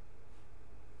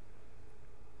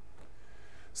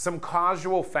 Some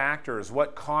causal factors.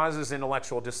 What causes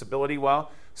intellectual disability?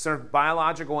 Well, some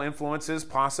biological influences,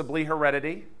 possibly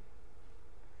heredity,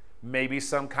 maybe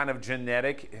some kind of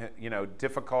genetic,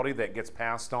 difficulty that gets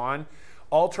passed on.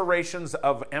 Alterations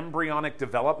of embryonic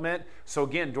development. So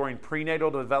again, during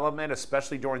prenatal development,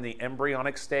 especially during the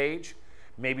embryonic stage,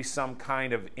 maybe some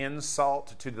kind of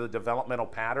insult to the developmental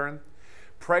pattern.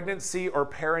 Pregnancy or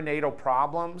perinatal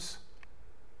problems.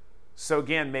 So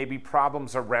again, maybe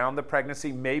problems around the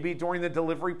pregnancy, maybe during the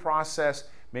delivery process,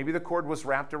 maybe the cord was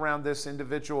wrapped around this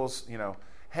individual's,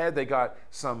 head. They got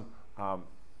some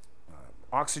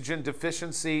oxygen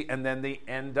deficiency, and then they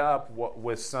end up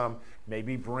with some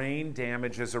maybe brain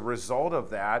damage as a result of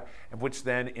that, which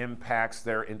then impacts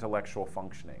their intellectual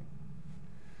functioning.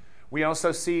 We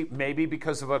also see maybe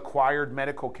because of acquired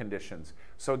medical conditions.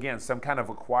 So again, some kind of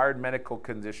acquired medical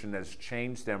condition has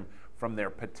changed them from their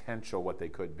potential, what they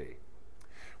could be.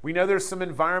 We know there's some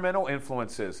environmental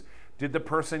influences. Did the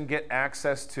person get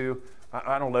access to,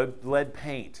 lead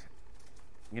paint?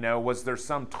 Was there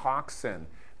some toxin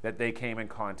that they came in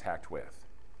contact with?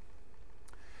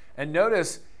 And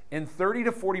notice, in 30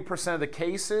 to 40% of the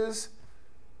cases,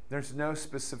 there's no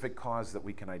specific cause that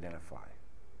we can identify.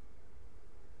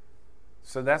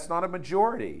 So that's not a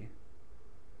majority,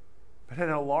 but in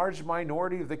a large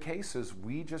minority of the cases,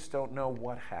 we just don't know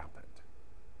what happened.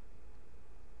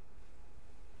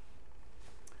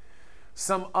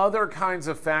 Some other kinds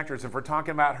of factors, if we're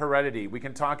talking about heredity, we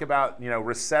can talk about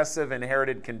recessive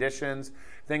inherited conditions,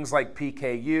 things like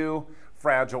PKU,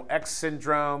 Fragile X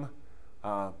syndrome,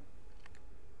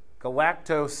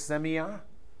 galactosemia,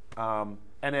 and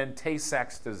then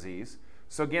Tay-Sachs disease.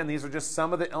 So again, these are just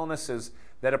some of the illnesses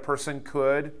that a person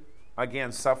could,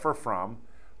 again, suffer from,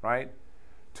 right?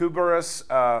 Tuberous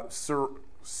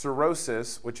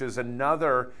sclerosis, which is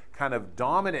another kind of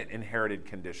dominant inherited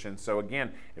condition. So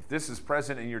again, if this is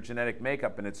present in your genetic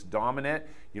makeup and it's dominant,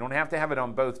 you don't have to have it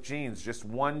on both genes, just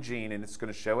one gene, and it's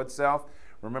going to show itself.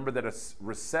 Remember that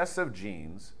recessive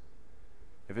genes,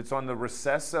 if it's on the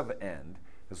recessive end,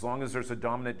 as long as there's a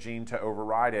dominant gene to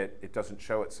override it, it doesn't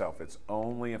show itself. It's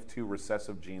only if two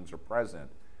recessive genes are present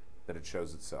that it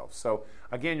shows itself. So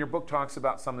again, your book talks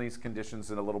about some of these conditions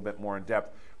in a little bit more in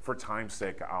depth. For time's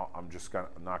sake, I'm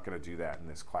not going to do that in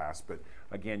this class, but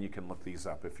again, you can look these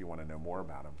up if you want to know more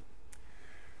about them.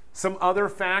 Some other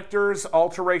factors,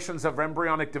 alterations of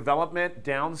embryonic development,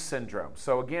 Down syndrome.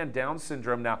 So again, Down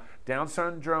syndrome. Now, Down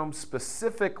syndrome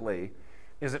specifically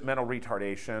isn't mental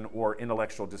retardation or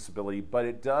intellectual disability, but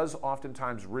it does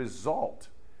oftentimes result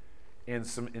in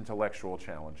some intellectual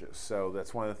challenges. So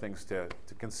that's one of the things to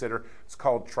consider. It's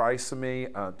called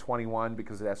trisomy 21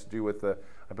 because it has to do with the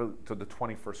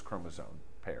 21st chromosome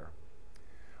pair.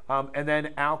 And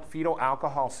then fetal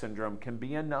alcohol syndrome can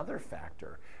be another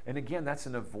factor. And again, that's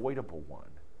an avoidable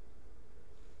one,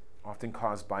 often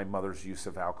caused by mother's use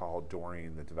of alcohol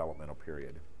during the developmental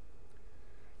period.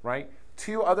 Right?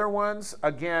 Two other ones,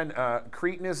 again,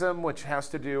 cretinism, which has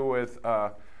to do with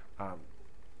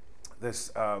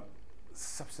this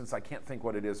substance, I can't think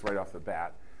what it is right off the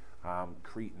bat.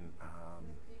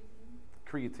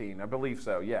 Creatine, I believe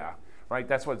so, yeah. Right,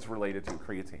 that's what it's related to,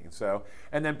 creatine. So,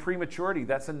 and then prematurity,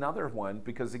 that's another one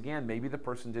because again, maybe the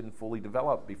person didn't fully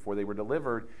develop before they were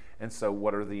delivered, and so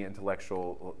what are the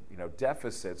intellectual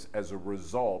deficits as a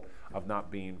result of not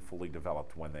being fully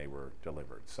developed when they were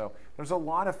delivered? So there's a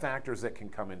lot of factors that can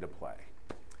come into play.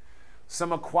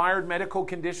 Some acquired medical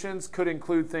conditions could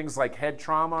include things like head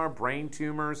trauma, brain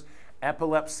tumors,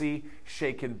 epilepsy,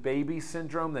 shaken baby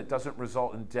syndrome that doesn't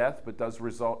result in death but does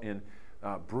result in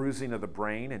bruising of the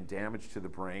brain and damage to the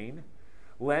brain,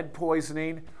 lead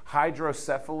poisoning,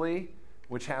 hydrocephaly,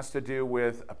 which has to do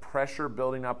with a pressure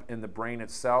building up in the brain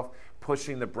itself,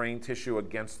 pushing the brain tissue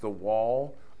against the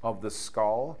wall of the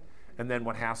skull. And then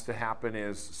what has to happen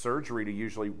is surgery to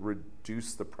usually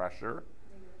reduce the pressure.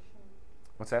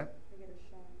 What's that?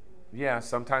 Yeah,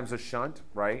 sometimes a shunt,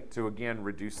 right, to again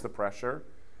reduce the pressure.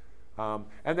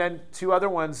 And then two other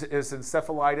ones is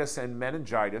encephalitis and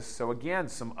meningitis. So again,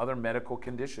 some other medical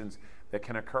conditions that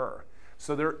can occur.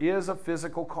 So there is a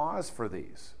physical cause for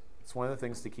these. It's one of the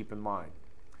things to keep in mind.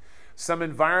 Some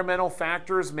environmental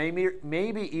factors,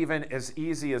 maybe even as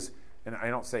easy as, and I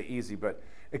don't say easy, but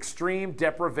extreme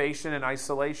deprivation and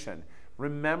isolation.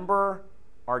 Remember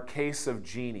our case of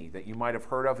Jeannie that you might have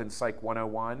heard of in Psych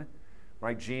 101?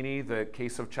 Right, Jeannie, the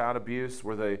case of child abuse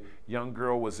where the young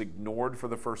girl was ignored for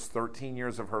the first 13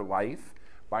 years of her life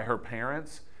by her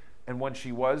parents. And when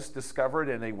she was discovered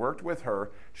and they worked with her,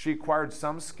 she acquired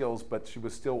some skills, but she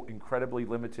was still incredibly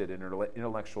limited in her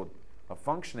intellectual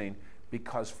functioning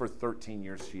because for 13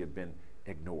 years she had been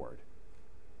ignored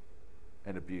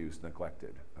and abused,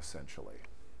 neglected, essentially.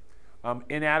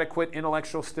 Inadequate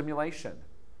intellectual stimulation.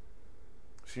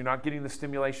 So you're not getting the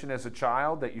stimulation as a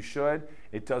child that you should.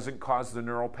 It doesn't cause the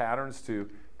neural patterns to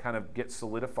kind of get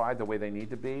solidified the way they need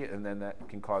to be, and then that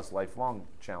can cause lifelong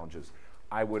challenges.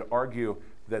 I would argue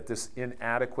that this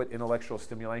inadequate intellectual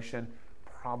stimulation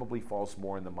probably falls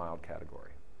more in the mild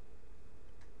category.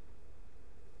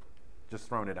 Just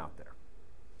throwing it out there.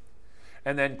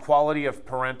 And then quality of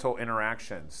parental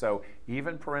interaction. So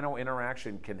even parental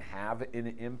interaction can have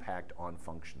an impact on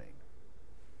functioning.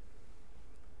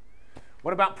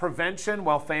 What about prevention?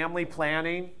 Well, family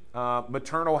planning,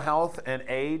 maternal health and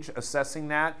age, assessing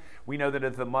that. We know that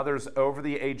if the mother's over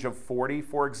the age of 40,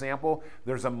 for example,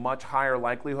 there's a much higher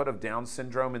likelihood of Down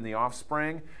syndrome in the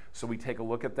offspring. So we take a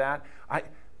look at that.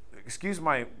 Excuse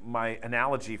my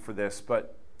analogy for this,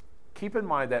 but keep in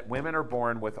mind that women are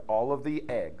born with all of the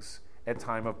eggs at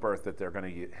time of birth that they're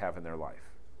going to have in their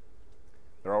life.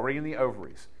 They're already in the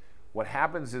ovaries. What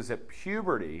happens is at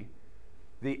puberty,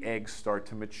 the eggs start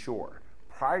to mature.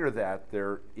 Prior to that,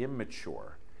 they're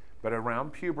immature. But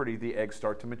around puberty, the eggs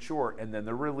start to mature, and then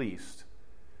they're released,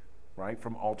 right,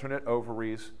 from alternate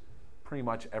ovaries pretty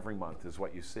much every month is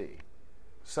what you see.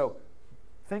 So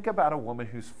think about a woman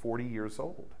who's 40 years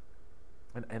old.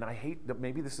 And I hate that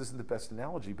maybe this isn't the best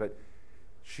analogy, but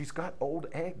she's got old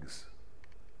eggs.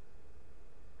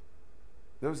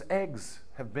 Those eggs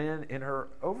have been in her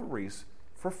ovaries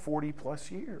for 40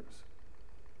 plus years.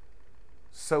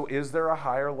 So is there a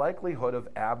higher likelihood of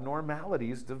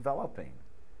abnormalities developing?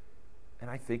 And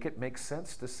I think it makes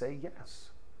sense to say yes.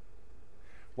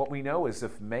 What we know is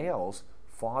if males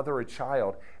father a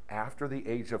child after the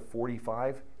age of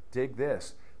 45, dig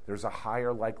this, there's a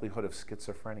higher likelihood of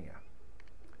schizophrenia.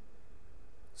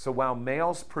 So while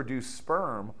males produce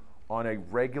sperm on a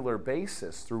regular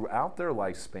basis throughout their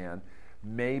lifespan,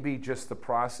 maybe just the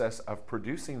process of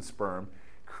producing sperm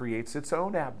creates its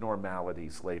own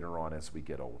abnormalities later on as we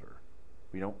get older.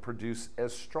 We don't produce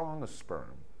as strong a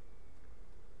sperm.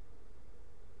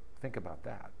 Think about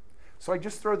that. So I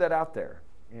just throw that out there.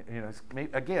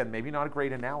 Again, maybe not a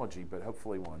great analogy, but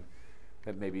hopefully one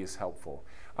that maybe is helpful.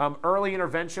 Early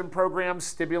intervention programs,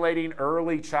 stimulating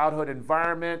early childhood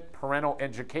environment, parental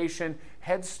education,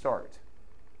 Head Start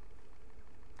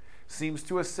seems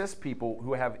to assist people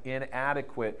who have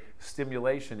inadequate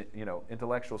stimulation,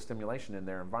 intellectual stimulation in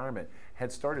their environment.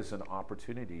 Head Start is an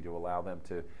opportunity to allow them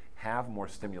to have more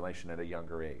stimulation at a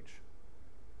younger age.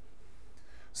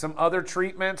 Some other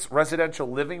treatments, residential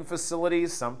living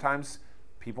facilities, sometimes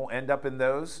people end up in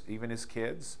those, even as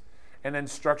kids. And then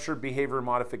structured behavior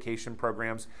modification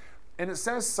programs. And it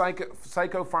says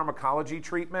psychopharmacology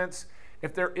treatments.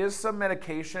 If there is some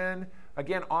medication,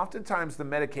 again, oftentimes the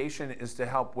medication is to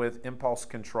help with impulse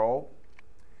control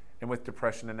and with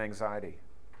depression and anxiety.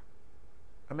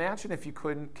 Imagine if you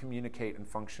couldn't communicate and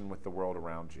function with the world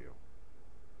around you.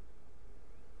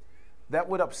 That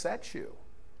would upset you.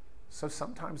 So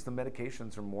sometimes the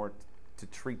medications are more to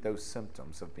treat those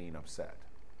symptoms of being upset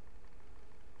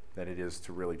than it is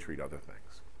to really treat other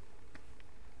things.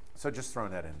 So just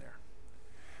throwing that in there.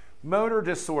 Motor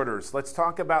disorders. Let's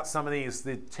talk about some of these.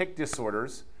 The tic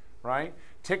disorders, right?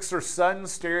 Tics are sudden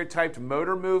stereotyped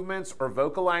motor movements or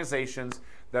vocalizations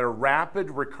that are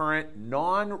rapid, recurrent,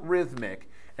 non-rhythmic,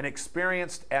 and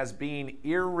experienced as being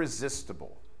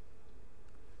irresistible.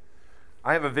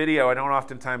 I have a video. I don't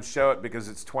oftentimes show it because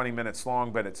it's 20 minutes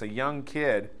long, but it's a young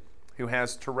kid who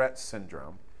has Tourette's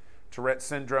syndrome. Tourette's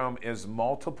syndrome is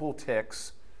multiple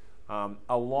tics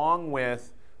along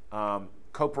with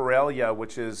copralia,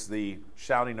 which is the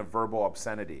shouting of verbal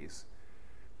obscenities.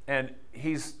 And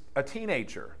he's a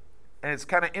teenager. And it's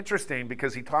kind of interesting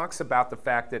because he talks about the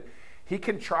fact that he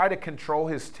can try to control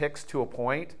his tics to a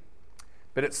point,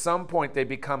 but at some point they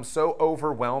become so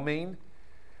overwhelming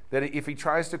that if he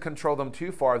tries to control them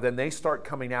too far, then they start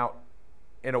coming out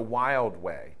in a wild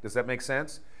way. Does that make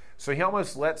sense? So he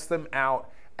almost lets them out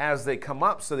as they come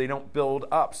up so they don't build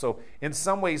up. So in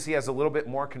some ways he has a little bit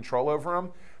more control over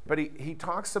them, but he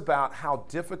talks about how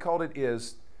difficult it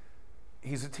is,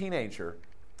 he's a teenager,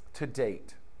 to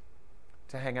date,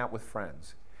 to hang out with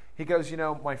friends. He goes,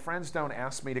 my friends don't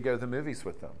ask me to go to the movies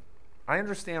with them. I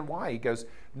understand why. He goes,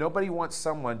 nobody wants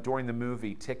someone during the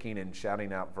movie ticking and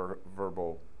shouting out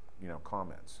verbal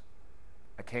comments.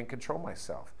 I can't control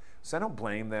myself. So I don't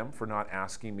blame them for not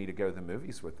asking me to go to the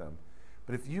movies with them.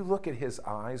 But if you look at his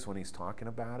eyes when he's talking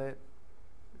about it,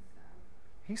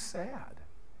 he's sad.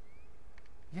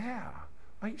 Yeah.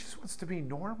 He just wants to be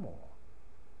normal.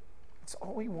 That's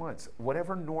all he wants.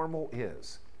 Whatever normal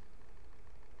is.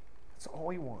 That's all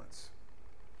he wants.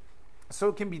 So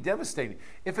it can be devastating.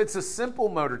 If it's a simple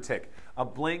motor tic, a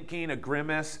blinking, a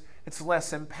grimace, it's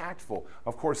less impactful.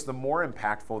 Of course, the more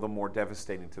impactful, the more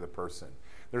devastating to the person.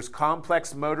 There's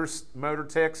complex motor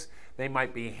tics. They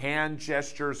might be hand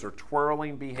gestures or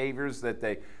twirling behaviors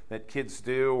that kids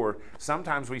do, or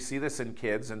sometimes we see this in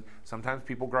kids, and sometimes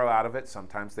people grow out of it,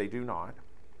 sometimes they do not.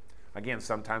 Again,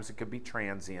 sometimes it could be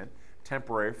transient,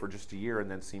 temporary for just a year and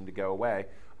then seem to go away.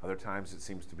 Other times it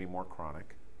seems to be more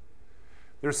chronic.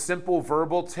 There's simple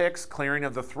verbal tics, clearing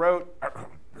of the throat.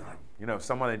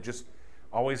 Someone that just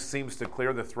always seems to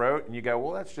clear the throat, and you go,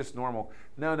 well, that's just normal.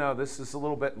 No, this is a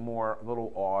little bit more, a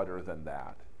little odder than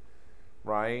that,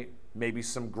 right? Maybe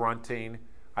some grunting.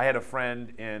 I had a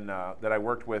friend that I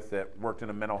worked with that worked in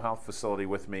a mental health facility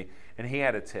with me, and he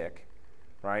had a tic,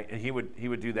 right? And he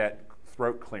would do that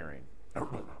throat clearing.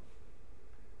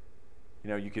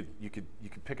 You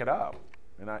could pick it up,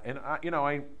 and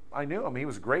I knew him. He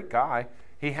was a great guy.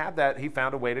 He had that. He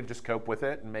found a way to just cope with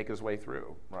it and make his way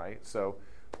through, right? So,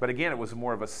 but again, it was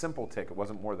more of a simple tic. It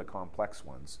wasn't more of the complex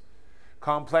ones.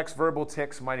 Complex verbal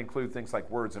tics might include things like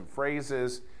words and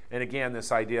phrases, and again,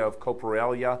 this idea of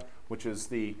coprolalia, which is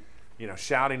the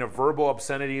shouting of verbal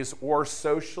obscenities or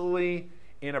socially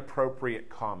inappropriate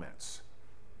comments,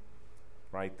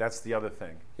 right? That's the other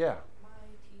thing. Yeah. My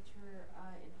teacher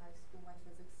in high school, my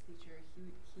physics teacher,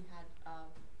 he had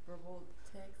verbal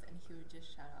tics, and he would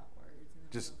just shout out words.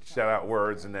 Just shout out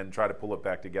words and then try to pull it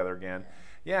back together again.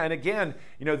 Yeah, and again,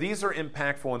 these are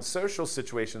impactful in social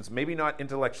situations, maybe not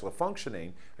intellectual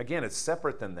functioning. Again, it's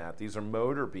separate than that. These are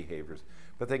motor behaviors,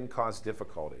 but they can cause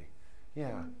difficulty.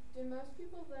 Yeah. Do most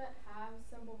people that have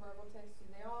simple verbal tics,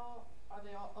 are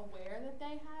they all aware that they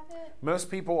have it?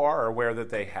 Most people are aware that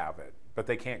they have it, but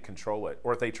they can't control it.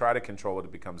 Or if they try to control it,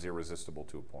 it becomes irresistible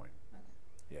to a point. Okay.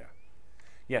 Yeah.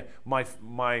 Yeah,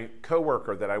 my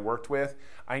coworker that I worked with,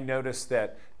 I noticed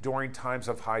that during times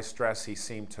of high stress, he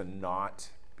seemed to not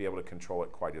be able to control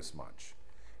it quite as much.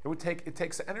 It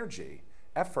takes energy,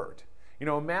 effort.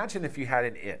 Imagine if you had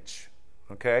an itch,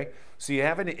 okay? So you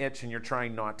have an itch and you're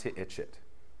trying not to itch it.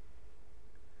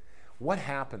 What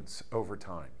happens over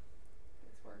time?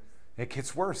 It's worse. It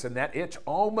gets worse, and that itch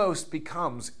almost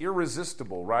becomes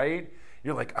irresistible, right?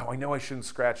 You're like, oh, I know I shouldn't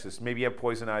scratch this. Maybe you have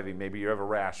poison ivy. Maybe you have a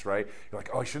rash, right? You're like,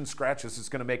 oh, I shouldn't scratch this. It's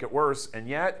going to make it worse. And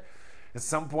yet, at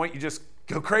some point, you just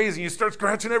go crazy. You start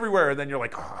scratching everywhere. And then you're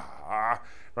like,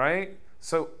 right?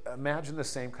 So imagine the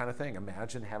same kind of thing.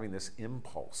 Imagine having this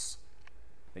impulse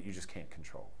that you just can't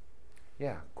control.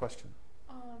 Yeah, question.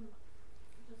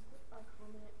 Just a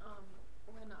comment.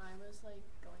 When I was going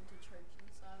to church and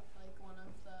stuff, one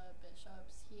of the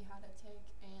bishops, he had a tic,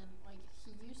 and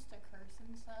he used to curse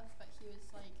and stuff, but he was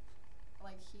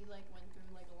he went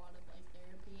through a lot of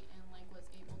therapy and was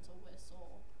able to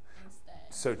whistle instead.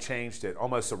 So changed it,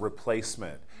 almost a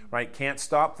replacement, right? Can't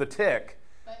stop the tic.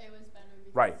 But it was better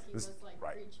because right. he was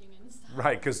preaching and stuff.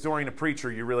 Right, because during a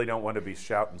preacher, you really don't want to be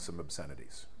shouting some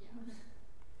obscenities. Yeah.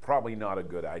 Probably not a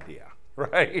good idea,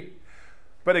 right?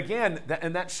 But again,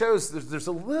 that shows there's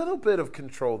a little bit of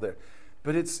control there,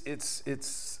 but it's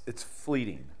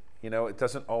fleeting.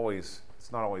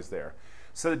 It's not always there.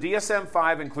 So the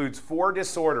DSM-5 includes 4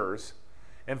 disorders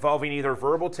involving either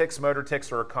verbal tics, motor tics,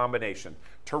 or a combination.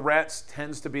 Tourette's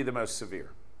tends to be the most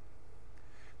severe.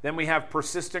 Then we have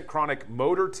persistent chronic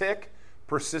motor tic,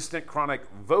 persistent chronic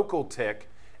vocal tic,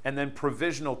 and then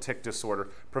provisional tic disorder.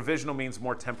 Provisional means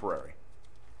more temporary,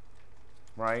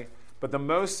 right? But the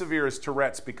most severe is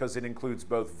Tourette's because it includes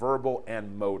both verbal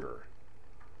and motor.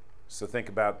 So think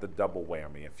about the double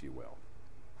whammy, if you will.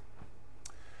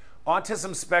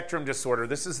 Autism spectrum disorder.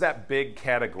 This is that big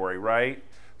category, right?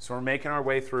 So we're making our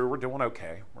way through. We're doing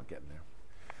okay. We're getting there.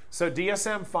 So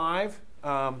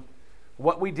DSM-5,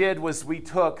 what we did was we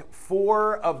took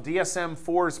 4 of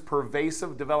DSM-4's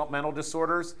pervasive developmental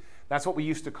disorders. That's what we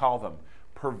used to call them,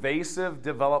 pervasive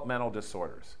developmental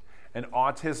disorders. And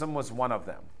autism was one of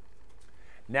them.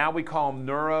 Now we call them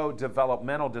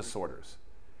neurodevelopmental disorders.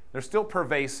 They're still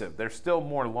pervasive. They're still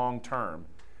more long-term.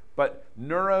 But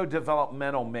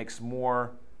neurodevelopmental makes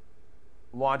more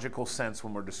logical sense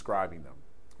when we're describing them,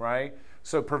 right?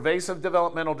 So pervasive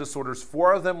developmental disorders,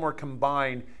 4 of them were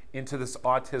combined into this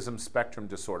autism spectrum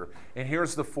disorder. And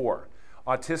here's the 4.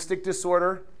 Autistic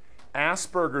disorder,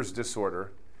 Asperger's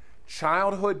disorder,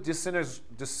 childhood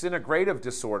disintegrative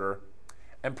disorder,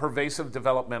 and pervasive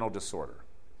developmental disorder.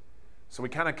 So we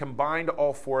kind of combined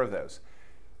all 4 of those.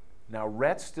 Now,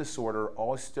 Rhett's disorder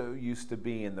also used to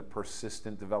be in the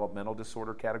persistent developmental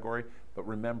disorder category, but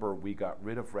remember, we got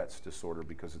rid of Rhett's disorder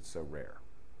because it's so rare.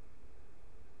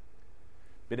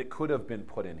 But it could have been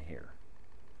put in here.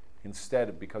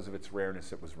 Instead, because of its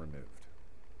rareness, it was removed.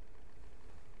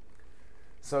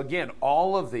 So again,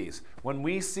 all of these, when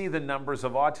we see the numbers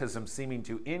of autism seeming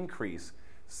to increase,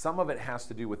 some of it has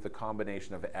to do with the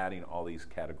combination of adding all these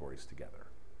categories together.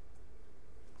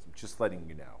 So just letting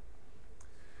you know.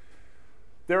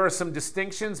 There are some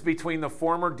distinctions between the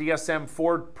former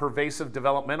DSM-4 pervasive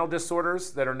developmental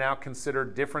disorders that are now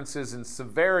considered differences in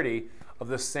severity of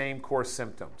the same core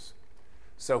symptoms.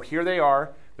 So here they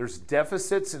are. There's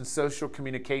deficits in social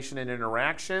communication and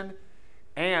interaction,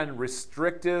 and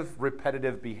restrictive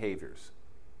repetitive behaviors.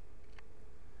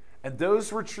 And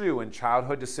those were true in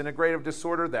childhood disintegrative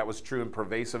disorder. That was true in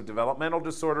pervasive developmental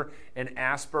disorder, in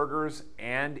Asperger's,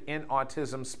 and in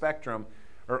autism spectrum,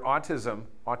 or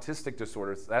autistic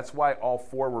disorders. That's why all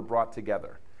four were brought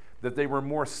together. That they were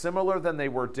more similar than they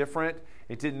were different.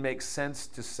 It didn't make sense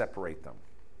to separate them.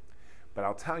 But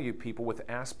I'll tell you, people with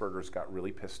Asperger's got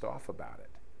really pissed off about it,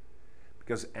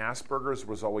 because Asperger's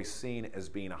was always seen as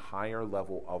being a higher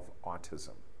level of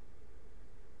autism.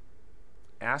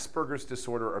 Asperger's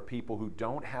disorder are people who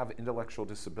don't have intellectual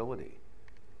disability.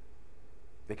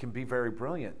 They can be very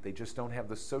brilliant. They just don't have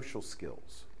the social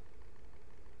skills.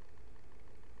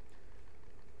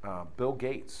 Bill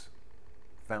Gates,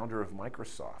 founder of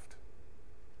Microsoft,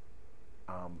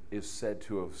 is said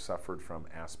to have suffered from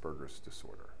Asperger's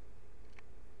disorder.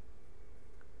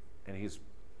 And he's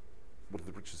one of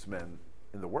the richest men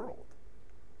in the world.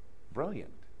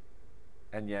 Brilliant.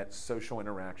 And yet social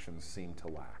interactions seem to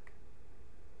lack.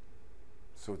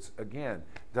 So it's, again,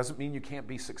 doesn't mean you can't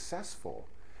be successful.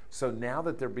 So now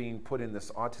that they're being put in this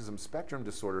autism spectrum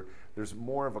disorder, there's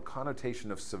more of a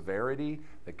connotation of severity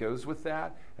that goes with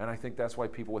that, and I think that's why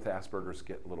people with Asperger's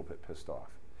get a little bit pissed off.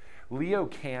 Leo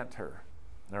Kantor,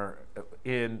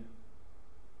 in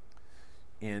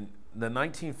the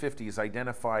 1950s,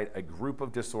 identified a group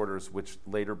of disorders which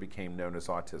later became known as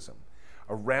autism.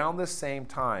 Around the same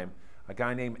time, a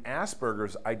guy named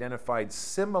Asperger's identified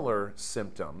similar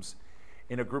symptoms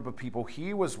in a group of people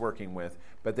he was working with,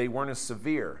 but they weren't as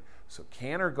severe. So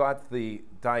Kantor got the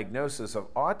diagnosis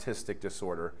of autistic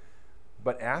disorder,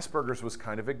 but Asperger's was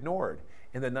kind of ignored.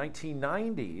 In the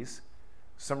 1990s,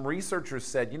 some researchers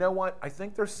said, you know what, I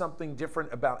think there's something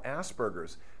different about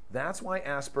Asperger's. That's why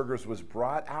Asperger's was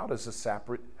brought out as a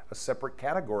separate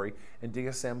category in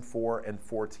DSM-4 and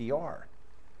 4TR.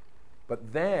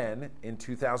 But then in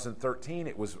 2013,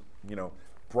 it was,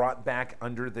 brought back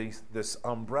under this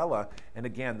umbrella, and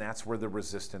again, that's where the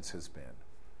resistance has been.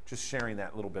 Just sharing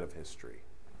that little bit of history.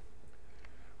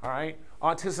 All right,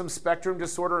 autism spectrum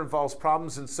disorder involves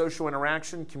problems in social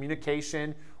interaction,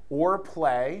 communication, or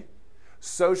play.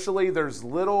 Socially, there's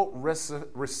little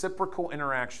reciprocal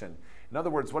interaction. In other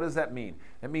words, what does that mean?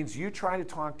 That means you try to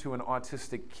talk to an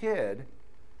autistic kid,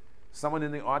 someone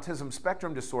in the autism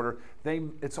spectrum disorder,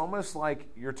 it's almost like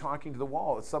you're talking to the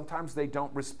wall. Sometimes they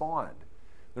don't respond.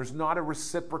 There's not a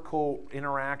reciprocal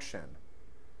interaction.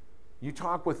 You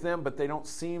talk with them, but they don't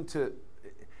seem to,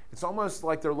 it's almost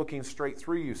like they're looking straight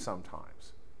through you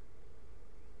sometimes.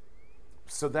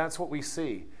 So that's what we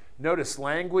see. Notice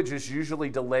language is usually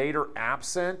delayed or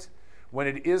absent. When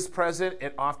it is present,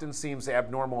 it often seems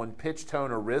abnormal in pitch,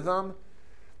 tone, or rhythm.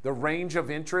 The range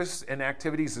of interests and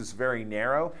activities is very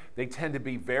narrow. They tend to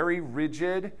be very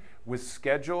rigid with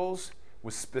schedules,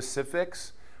 with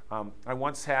specifics. I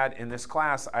once had, in this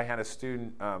class, I had a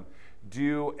student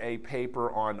do a paper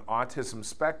on autism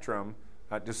spectrum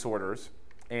disorders,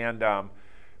 and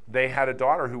they had a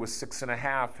daughter who was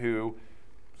 6.5 who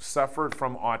suffered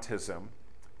from autism,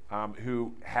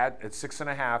 who had, at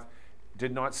 6.5,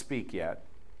 did not speak yet,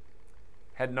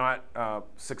 had not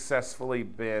successfully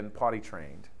been potty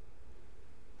trained,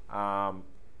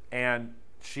 and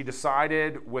she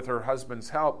decided, with her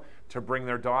husband's help, to bring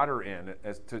their daughter in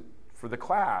for the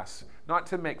class, not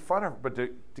to make fun of her, but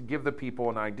to give the people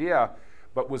an idea,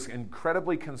 but was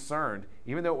incredibly concerned,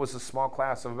 even though it was a small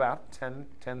class of about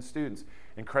 10 students,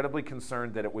 incredibly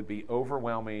concerned that it would be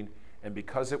overwhelming, and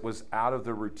because it was out of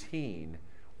the routine,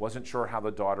 wasn't sure how the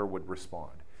daughter would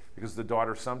respond. Because the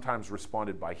daughter sometimes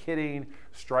responded by hitting,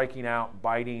 striking out,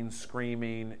 biting,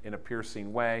 screaming in a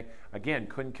piercing way. Again,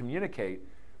 couldn't communicate,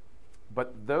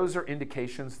 but those are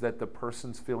indications that the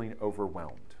person's feeling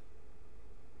overwhelmed.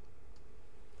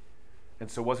 And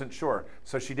so wasn't sure.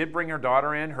 So she did bring her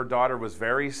daughter in. Her daughter was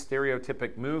very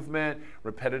stereotypic movement,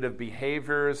 repetitive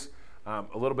behaviors, a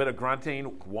little bit of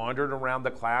grunting, wandered around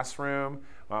the classroom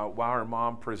while her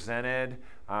mom presented,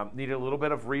 needed a little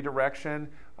bit of redirection,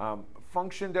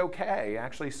 functioned okay,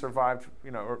 actually survived,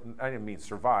 or I didn't mean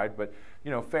survived, but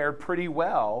fared pretty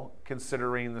well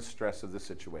considering the stress of the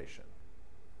situation.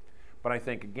 But I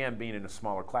think, again, being in a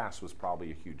smaller class was probably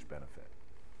a huge benefit.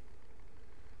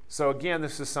 So again,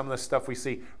 this is some of the stuff we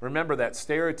see. Remember that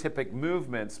stereotypic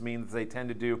movements means they tend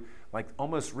to do like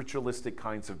almost ritualistic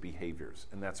kinds of behaviors,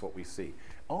 and that's what we see.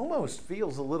 Almost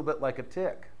feels a little bit like a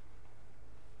tic.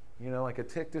 Like a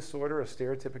tic disorder, a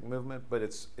stereotypic movement, but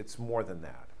it's more than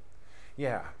that.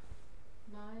 Yeah.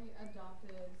 My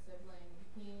adopted sibling,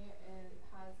 he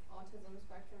has autism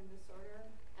spectrum disorder,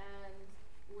 and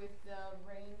with the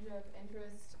range of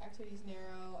interest, activities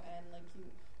narrow, and like you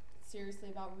seriously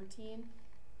about routine,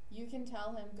 You can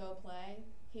tell him, go play.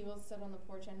 He will sit on the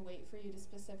porch and wait for you to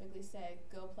specifically say,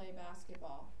 go play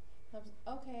basketball.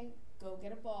 Okay, go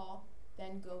get a ball,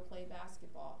 then go play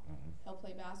basketball. He'll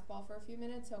play basketball for a few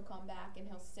minutes, he'll come back, and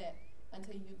he'll sit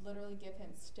until you literally give him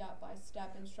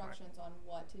step-by-step instructions on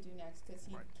what to do next, because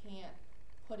he can't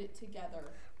put it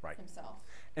together himself.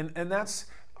 And that's,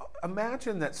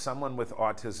 imagine that someone with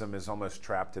autism is almost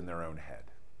trapped in their own head.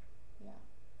 Yeah.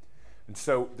 And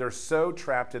so they're so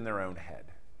trapped in their own head.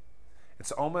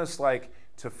 It's almost like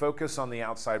to focus on the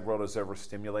outside world is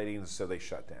overstimulating, and so they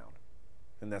shut down.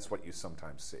 And that's what you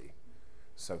sometimes see.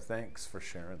 So thanks for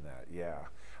sharing that. Yeah.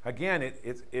 Again,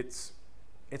 it's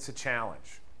a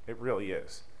challenge. It really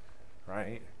is,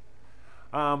 right?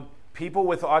 People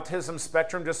with autism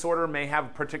spectrum disorder may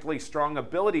have particularly strong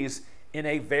abilities in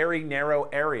a very narrow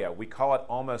area. We call it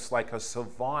almost like a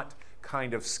savant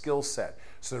kind of skill set.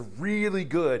 So they're really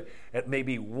good at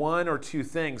maybe one or two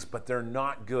things, but they're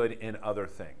not good in other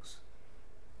things.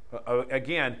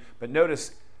 Again, but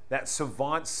notice that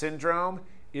savant syndrome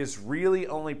is really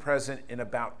only present in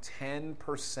about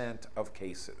 10% of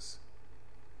cases.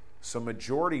 So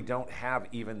majority don't have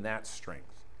even that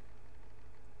strength.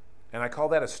 And I call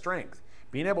that a strength.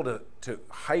 Being able to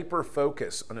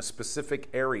hyper-focus on a specific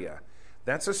area,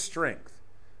 that's a strength,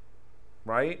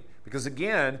 right? Because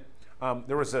again,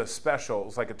 there was a special, it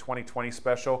was like a 2020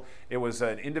 special. It was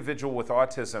an individual with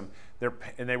autism,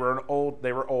 and they were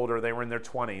older, they were in their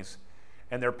 20s,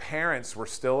 and their parents were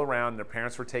still around, their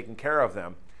parents were taking care of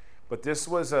them. But this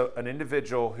was an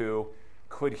individual who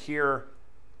could hear,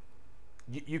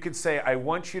 you could say, I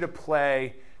want you to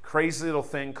play Crazy Little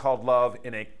Thing Called Love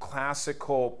in a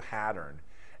classical pattern.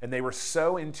 And they were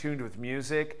so in tune with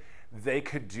music, they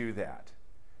could do that,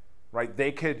 right?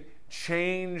 They could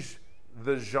change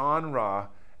the genre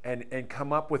and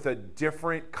come up with a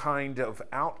different kind of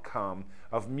outcome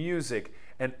of music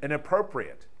and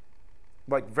appropriate,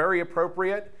 like very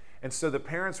appropriate. And so the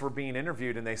parents were being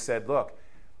interviewed and they said, look,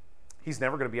 he's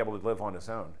never going to be able to live on his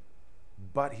own,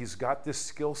 but he's got this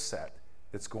skill set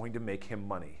that's going to make him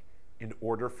money in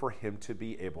order for him to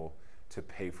be able to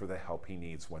pay for the help he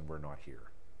needs when we're not here.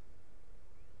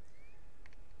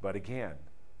 But again,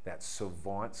 that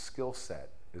savant skill set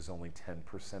is only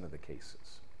 10% of the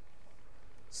cases.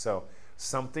 So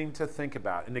something to think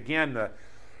about. And again,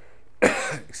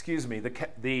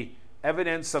 the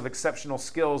evidence of exceptional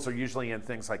skills are usually in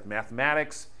things like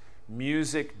mathematics,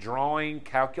 music, drawing,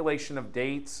 calculation of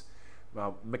dates,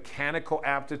 mechanical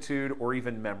aptitude, or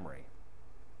even memory,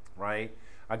 right?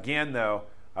 Again, though,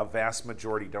 a vast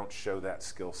majority don't show that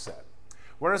skill set.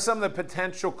 What are some of the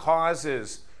potential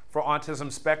causes for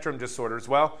autism spectrum disorders?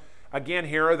 Well, again,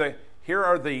 here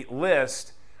are the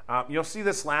list. You'll see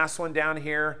this last one down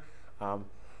here. I'm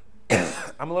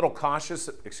a little cautious.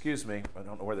 Excuse me. I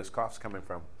don't know where this cough's coming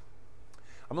from.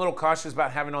 I'm a little cautious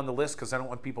about having on the list because I don't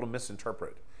want people to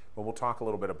misinterpret. But we'll talk a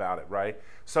little bit about it, right?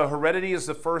 So heredity is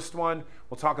the first one.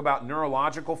 We'll talk about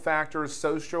neurological factors,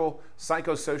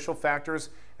 psychosocial factors.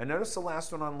 And notice the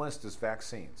last one on the list is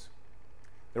vaccines.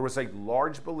 There was a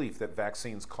large belief that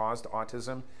vaccines caused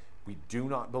autism. We do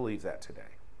not believe that today.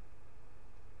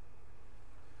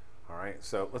 All right,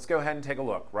 so let's go ahead and take a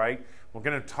look, right? We're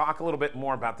going to talk a little bit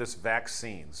more about this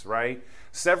vaccines, right?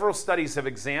 Several studies have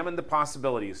examined the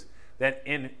possibilities that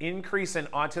an increase in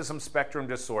autism spectrum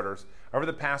disorders over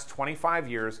the past 25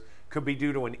 years could be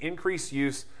due to an increased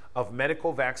use of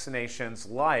medical vaccinations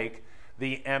like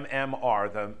the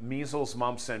MMR, the measles,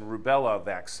 mumps, and rubella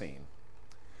vaccine.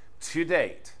 To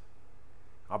date,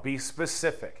 I'll be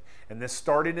specific, and this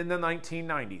started in the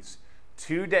 1990s.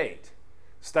 To date,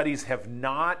 studies have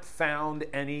not found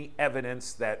any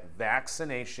evidence that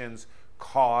vaccinations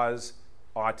cause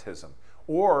autism.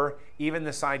 Or even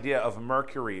this idea of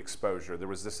mercury exposure. There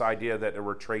was this idea that there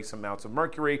were trace amounts of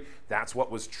mercury. That's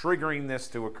what was triggering this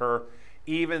to occur.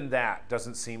 Even that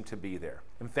doesn't seem to be there.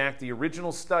 In fact, the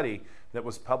original study that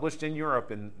was published in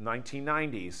Europe in the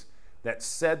 1990s that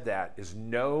said that is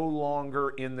no longer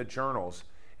in the journals.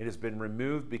 It has been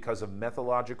removed because of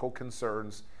methodological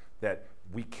concerns that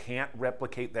we can't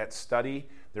replicate that study.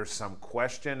 There's some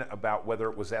question about whether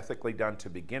it was ethically done to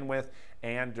begin with,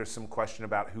 and there's some question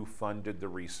about who funded the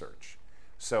research.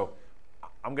 So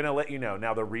I'm going to let you know.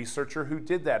 Now, the researcher who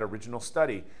did that original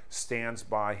study stands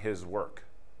by his work.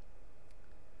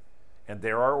 And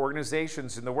there are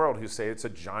organizations in the world who say it's a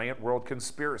giant world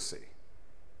conspiracy.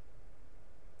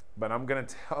 But I'm going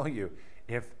to tell you,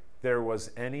 if there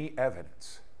was any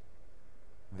evidence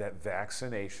that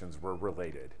vaccinations were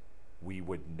related, we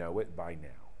would know it by now.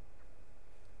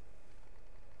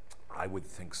 I would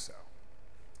think so.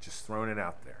 Just throwing it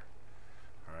out there.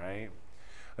 All right.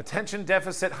 Attention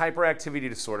deficit hyperactivity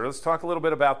disorder. Let's talk a little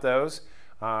bit about those.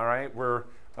 All right, we're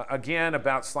again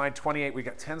about slide 28. We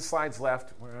got 10 slides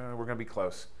left. We're going to be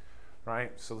close,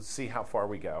 right? So let's see how far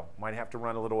we go. Might have to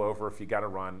run a little over. If you got to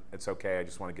run, it's okay. I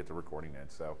just want to get the recording in.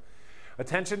 So,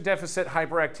 attention deficit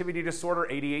hyperactivity disorder,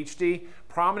 ADHD,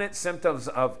 prominent symptoms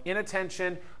of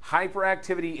inattention,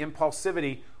 hyperactivity,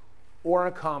 impulsivity, or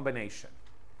a combination,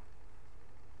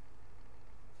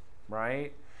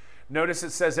 right? Notice it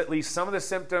says at least some of the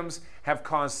symptoms have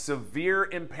caused severe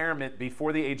impairment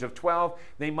before the age of 12.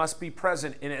 They must be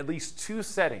present in at least 2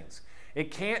 settings.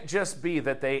 It can't just be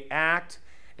that they act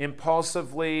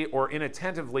impulsively or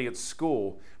inattentively at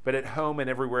school, but at home and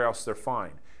everywhere else they're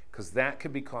fine, because that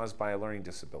could be caused by a learning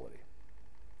disability.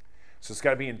 So it's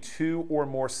got to be in 2 or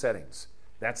more settings.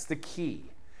 That's the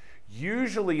key.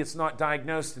 Usually it's not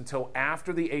diagnosed until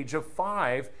after the age of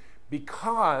 5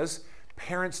 because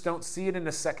parents don't see it in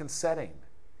a second setting.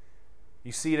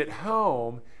 You see it at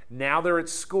home, now they're at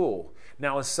school.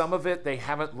 Now, is some of it they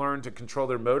haven't learned to control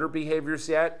their motor behaviors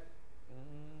yet?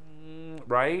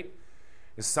 Right?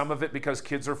 Is some of it because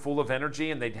kids are full of energy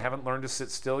and they haven't learned to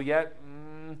sit still yet?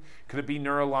 Could it be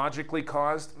neurologically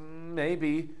caused?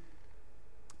 Maybe.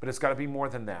 But it's got to be more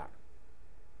than that.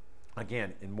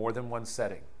 Again, in more than one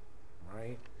setting,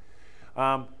 right?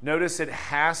 Notice it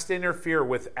has to interfere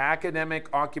with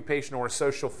academic, occupational, or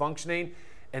social functioning.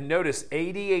 And notice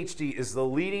ADHD is the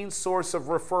leading source of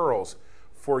referrals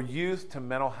for youth to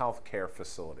mental health care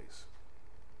facilities.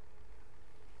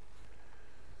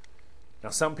 Now,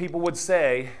 some people would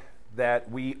say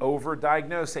that we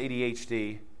overdiagnose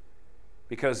ADHD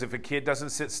because if a kid doesn't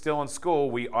sit still in school,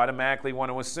 we automatically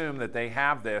want to assume that they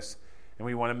have this and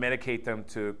we want to medicate them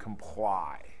to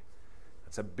comply.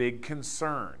 That's a big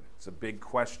concern. It's a big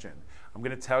question. I'm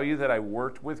going to tell you that I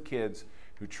worked with kids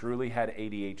who truly had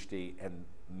ADHD and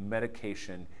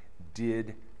medication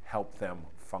did help them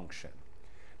function.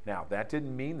 Now, that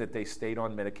didn't mean that they stayed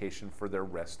on medication for the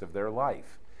rest of their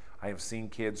life. I have seen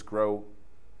kids grow,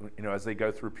 as they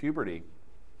go through puberty,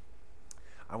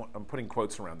 I'm putting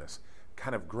quotes around this,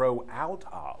 kind of grow out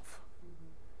of.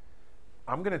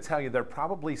 I'm going to tell you they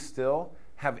probably still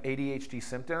have ADHD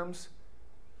symptoms,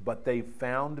 but they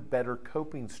found better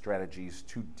coping strategies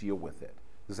to deal with it.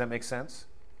 Does that make sense?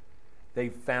 They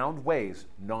found ways,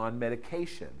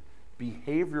 non-medication,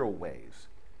 behavioral ways,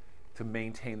 to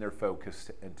maintain their focus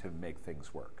and to make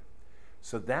things work.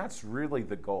 So that's really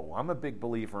the goal. I'm a big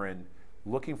believer in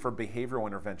looking for behavioral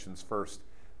interventions first,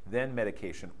 then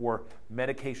medication, or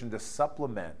medication to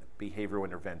supplement behavioral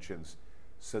interventions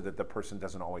so that the person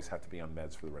doesn't always have to be on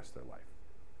meds for the rest of their life.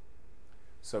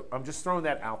 So I'm just throwing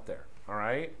that out there, all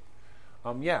right?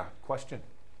 Yeah, question?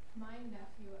 My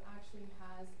nephew actually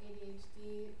has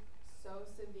ADHD so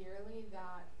severely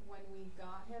that when we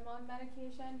got him on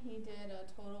medication, he did a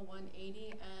total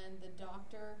 180, and the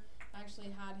doctor actually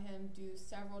had him do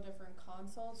several different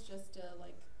consults just to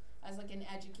as an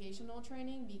educational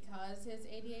training because his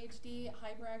ADHD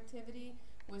hyperactivity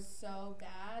was so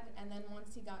bad. And then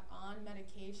once he got on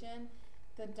medication,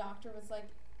 the doctor was like,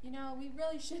 we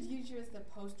really should use you as the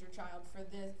poster child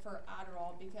for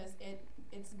Adderall because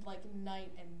it's like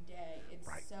night and day. It's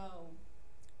right. So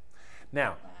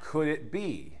now, bad. Could it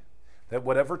be that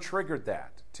whatever triggered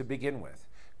that to begin with,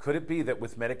 could it be that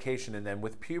with medication and then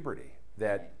with puberty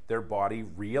that their body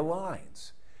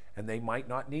realigns and they might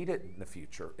not need it in the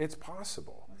future? It's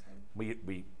possible. Okay.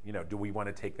 We do we want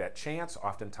to take that chance?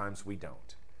 Oftentimes we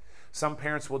don't. Some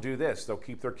parents will do this. They'll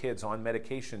keep their kids on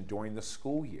medication during the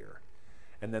school year.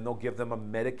 And then they'll give them a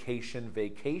medication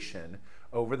vacation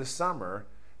over the summer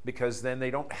because then they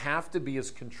don't have to be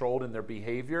as controlled in their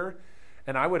behavior.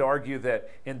 And I would argue that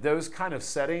in those kind of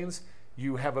settings,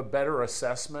 you have a better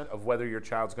assessment of whether your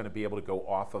child's going to be able to go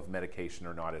off of medication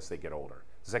or not as they get older.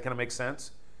 Is that going to make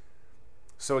sense?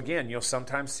 So again, you'll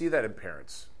sometimes see that in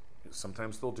parents.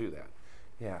 Sometimes they'll do that.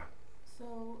 Yeah.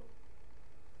 So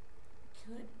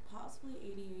could possibly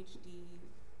ADHD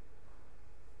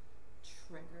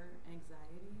trigger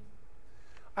anxiety?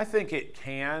 I think it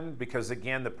can because,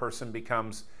 again, the person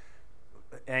becomes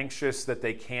anxious that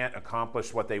they can't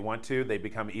accomplish what they want to. They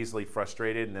become easily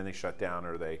frustrated and then they shut down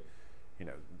or they,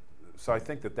 So I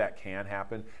think that can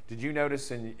happen. Did you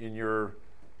notice in your,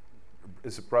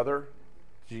 is it brother?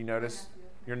 Did you notice?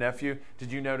 Your nephew?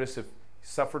 Did you notice if he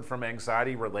suffered from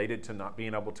anxiety related to not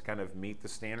being able to kind of meet the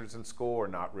standards in school or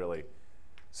not really?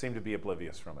 Seemed to be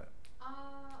oblivious from it.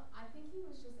 I think he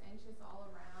was just anxious all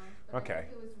around. But okay. I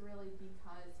think it was really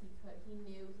because he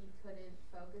knew he couldn't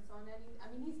focus on anything.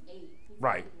 I mean, he's 8. He's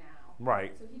right. 8 now.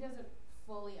 Right. So he doesn't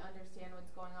fully understand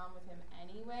what's going on with him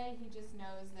anyway. He just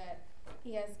knows that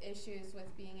he has issues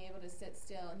with being able to sit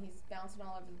still, and he's bouncing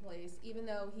all over the place, even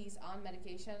though he's on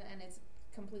medication and it's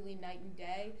completely night and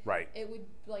day. Right. It would,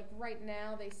 like, right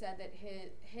now they said that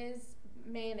his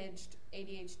managed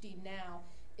ADHD now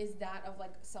is that of,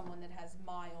 like, someone that has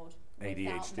mild without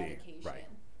ADHD. medication.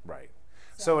 Right.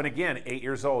 So, and again, 8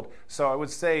 years old. So I would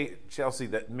say, Chelsea,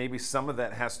 that maybe some of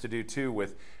that has to do too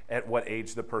with at what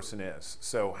age the person is.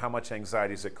 So how much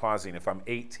anxiety is it causing? If I'm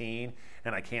 18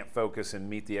 and I can't focus and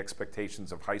meet the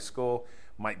expectations of high school,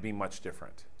 might be much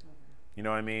different. You know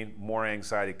what I mean? More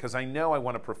anxiety, because I know I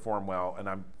want to perform well, and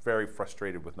I'm very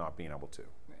frustrated with not being able to.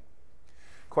 Right.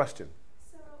 Question.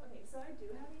 So I do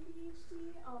have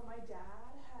ADHD. My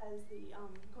dad has the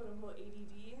quote-unquote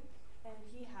ADD, and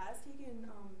he has taken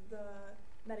the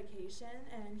medication,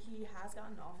 and he has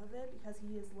gotten off of it because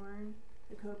he has learned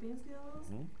the coping skills.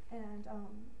 And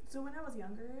so when I was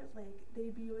younger, like,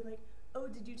 they'd be like, oh,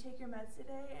 did you take your meds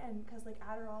today? And because, like,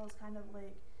 Adderall is kind of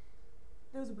like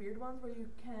those weird ones where you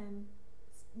can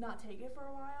not take it for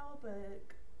a while, but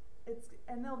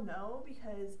and they'll know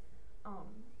because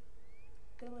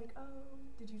they're like, oh,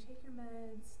 did you take your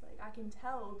meds? Like, I can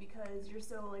tell because you're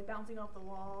so, like, bouncing off the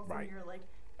walls Right. and you're, like,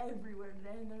 everywhere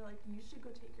today. And they're like, you should go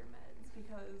take your meds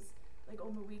because, like,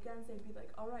 on the weekends they'd be like,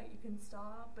 all right, you can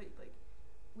stop, but, like,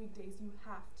 weekdays you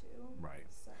have to. Right.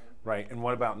 So Right. And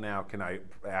what about now? Can I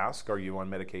ask, are you on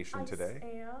medication today?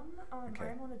 I am. Okay.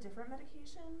 I'm on a different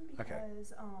medication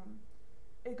because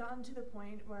it gotten to the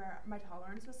point where my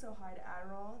tolerance was so high to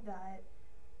Adderall that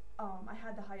I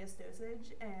had the highest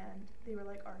dosage, and they were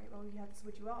like, all right, well, you have to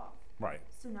switch you off. Right.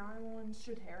 So now I'm on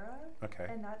Strattera, Okay.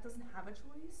 and that doesn't have a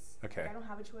choice. Okay. Like, I don't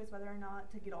have a choice whether or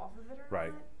not to get off of it or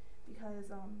Right. not,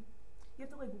 because you have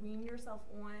to, like, wean yourself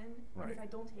on. Right. And if I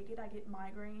don't take it, I get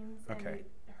migraines and Okay.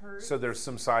 it hurts. So there's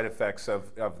some side effects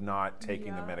of not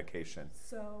taking the Yeah. medication.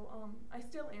 So I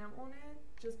still am on it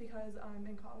just because I'm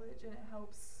in college and it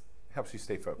helps. Helps you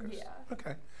stay focused. Yeah.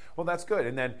 Okay. Well, that's good.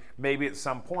 And then maybe at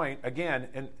some point, again,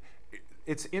 and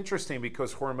it's interesting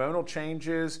because hormonal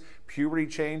changes, puberty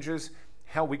changes,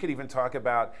 hell, we could even talk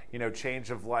about, change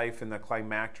of life in the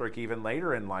climacteric, even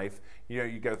later in life.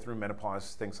 You go through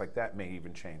menopause, things like that may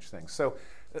even change things. So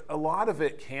a lot of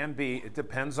it it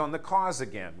depends on the cause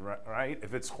again, right?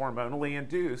 If it's hormonally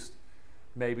induced,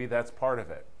 maybe that's part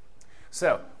of it.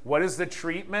 So what is the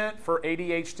treatment for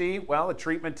ADHD? Well, the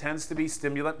treatment tends to be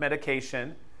stimulant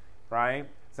medication, right?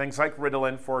 Things like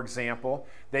Ritalin, for example.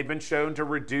 They've been shown to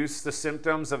reduce the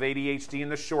symptoms of ADHD in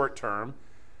the short term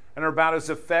and are about as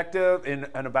effective in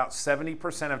about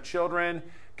 70% of children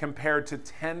compared to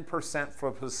 10%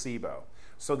 for placebo.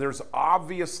 So there's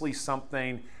obviously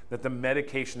something that the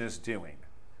medication is doing,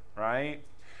 right?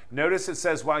 Notice it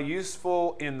says, while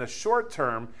useful in the short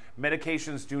term,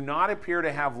 medications do not appear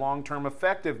to have long-term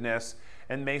effectiveness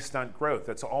and may stunt growth.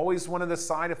 That's always one of the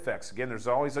side effects. Again, there's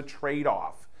always a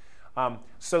trade-off.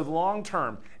 So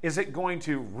long-term, is it going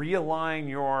to realign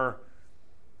your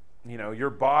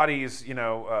body's,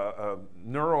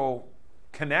 neural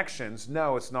connections?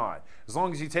 No, it's not. As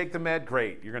long as you take the med,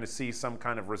 great. You're going to see some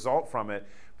kind of result from it.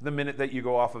 The minute that you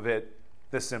go off of it,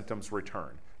 the symptoms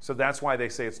return. So that's why they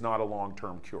say it's not a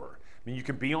long-term cure. I mean, you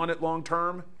can be on it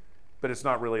long-term, but it's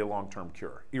not really a long-term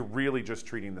cure. You're really just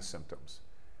treating the symptoms.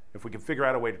 If we can figure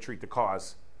out a way to treat the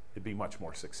cause, it'd be much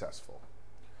more successful,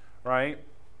 right?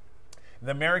 The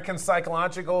American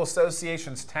Psychological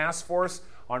Association's Task Force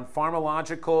on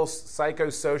Pharmacological,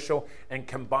 Psychosocial, and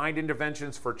Combined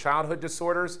Interventions for Childhood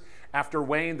Disorders, after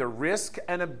weighing the risk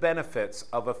and the benefits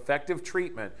of effective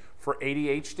treatment for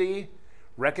ADHD,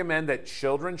 recommend that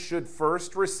children should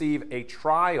first receive a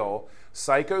trial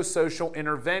psychosocial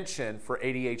intervention for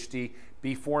ADHD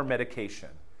before medication.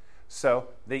 So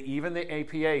even the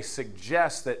APA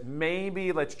suggests that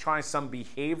maybe let's try some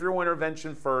behavioral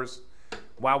intervention first.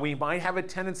 While we might have a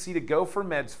tendency to go for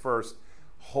meds first,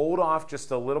 hold off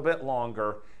just a little bit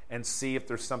longer and see if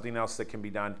there's something else that can be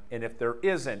done. And if there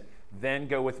isn't, then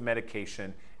go with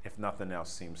medication if nothing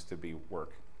else seems to be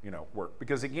work.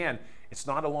 Because again, it's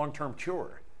not a long-term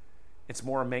cure. It's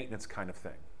more a maintenance kind of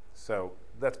thing. So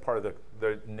that's part of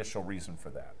the initial reason for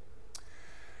that.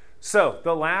 So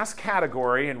the last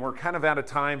category, and we're kind of out of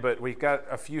time, but we've got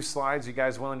a few slides. You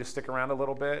guys willing to stick around a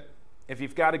little bit? If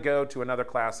you've got to go to another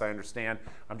class, I understand.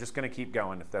 I'm just going to keep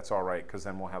going if that's all right, because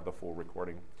then we'll have the full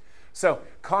recording. So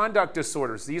conduct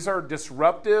disorders. These are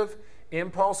disruptive,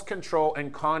 impulse control,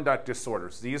 and conduct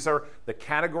disorders. These are the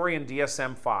category in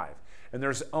DSM-5. And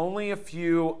there's only a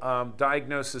few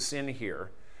diagnoses in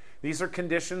here. These are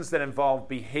conditions that involve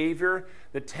behavior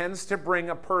that tends to bring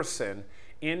a person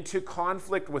into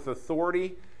conflict with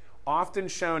authority often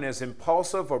shown as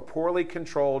impulsive or poorly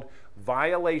controlled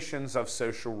violations of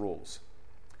social rules.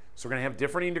 So we're going to have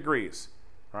differing degrees,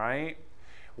 right?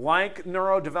 Like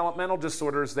neurodevelopmental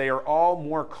disorders, they are all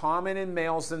more common in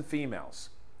males than females.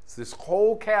 So this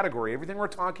whole category, everything we're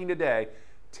talking today,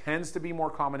 tends to be more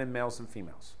common in males than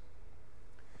females.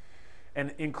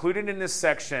 And included in this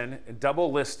section,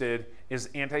 double listed, is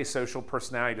antisocial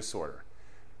personality disorder.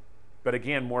 But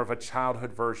again, more of a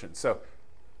childhood version. So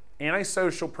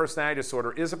antisocial personality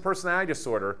disorder is a personality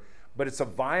disorder, but it's a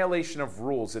violation of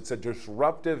rules. It's a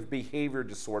disruptive behavior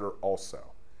disorder also.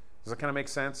 Does that kind of make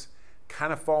sense?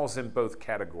 Kind of falls in both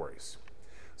categories.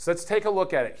 So let's take a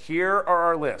look at it. Here are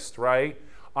our list, right?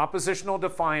 Oppositional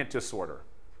defiant disorder.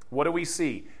 What do we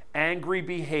see? Angry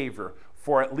behavior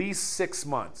for at least 6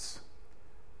 months,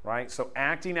 right? So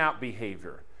acting out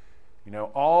behavior.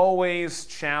 Always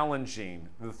challenging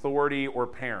the authority or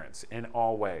parents in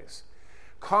all ways.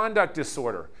 Conduct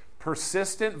disorder.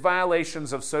 Persistent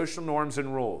violations of social norms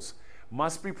and rules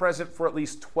must be present for at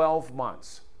least 12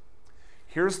 months.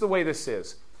 Here's the way this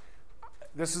is.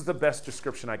 This is the best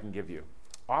description I can give you.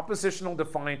 Oppositional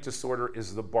defiant disorder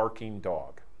is the barking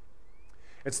dog.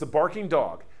 It's the barking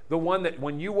dog. The one that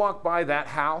when you walk by that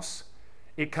house,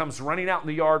 it comes running out in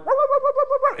the yard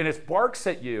and it barks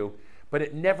at you, but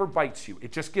it never bites you.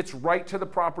 It just gets right to the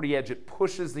property edge. It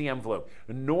pushes the envelope.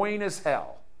 Annoying as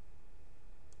hell,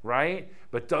 right?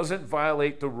 But doesn't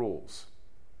violate the rules.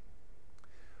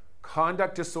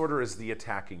 Conduct disorder is the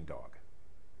attacking dog.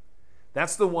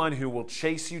 That's the one who will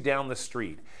chase you down the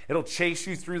street. It'll chase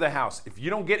you through the house. If you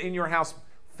don't get in your house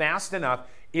fast enough,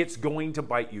 it's going to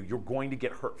bite you. You're going to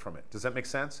get hurt from it. Does that make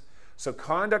sense? So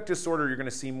conduct disorder, you're going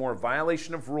to see more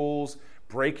violation of rules,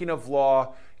 breaking of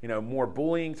law, more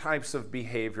bullying types of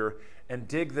behavior. And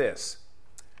dig this,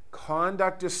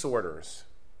 conduct disorders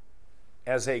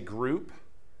as a group,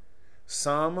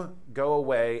 some go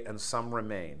away and some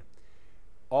remain.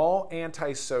 All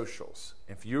antisocials,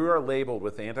 if you are labeled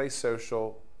with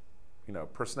antisocial,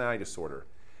 personality disorder,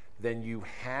 then you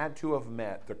had to have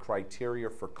met the criteria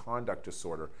for conduct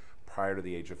disorder prior to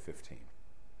the age of 15.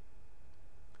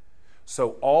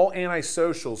 So all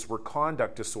antisocials were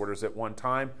conduct disorders at one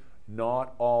time.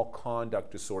 Not all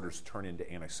conduct disorders turn into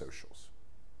antisocials.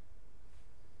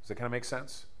 Does that kind of make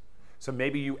sense? So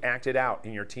maybe you acted out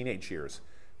in your teenage years,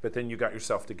 but then you got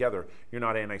yourself together. You're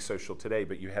not antisocial today,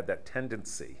 but you had that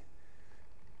tendency.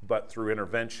 But through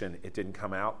intervention, it didn't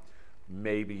come out.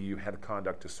 Maybe you had a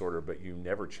conduct disorder, but you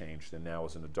never changed, and now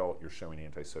as an adult, you're showing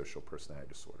antisocial personality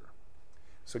disorder.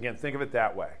 So again, think of it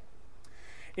that way.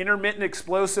 Intermittent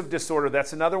explosive disorder,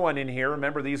 that's another one in here.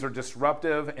 Remember, these are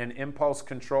disruptive and impulse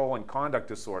control and conduct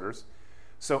disorders.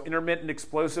 So intermittent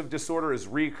explosive disorder is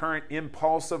recurrent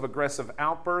impulsive aggressive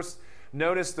outbursts.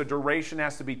 Notice the duration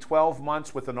has to be 12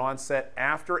 months with an onset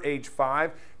after age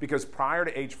 5, because prior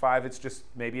to age 5, it's just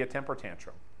maybe a temper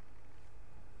tantrum.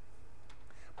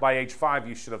 By age 5,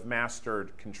 you should have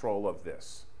mastered control of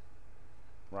this,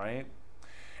 right?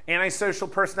 Antisocial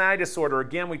personality disorder,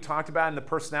 again, we talked about in the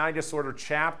personality disorder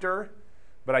chapter,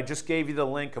 but I just gave you the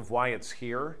link of why it's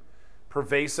here.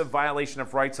 Pervasive violation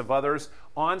of rights of others,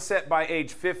 onset by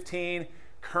age 15,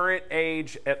 current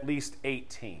age at least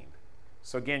 18.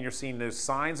 So again, you're seeing those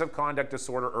signs of conduct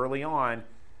disorder early on,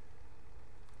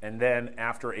 and then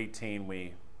after 18,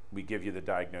 we give you the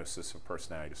diagnosis of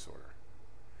personality disorder.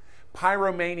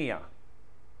 Pyromania.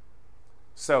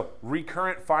 So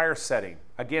recurrent fire setting.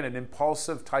 Again, an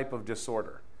impulsive type of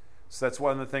disorder. So that's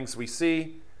one of the things we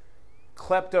see.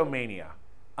 Kleptomania.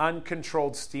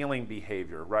 Uncontrolled stealing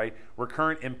behavior, right?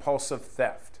 Recurrent impulsive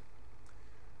theft.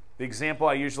 The example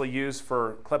I usually use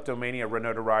for kleptomania,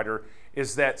 Renata Ryder,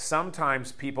 is that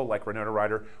sometimes people like Renata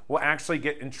Ryder will actually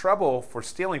get in trouble for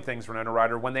stealing things, Renata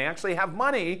Ryder, when they actually have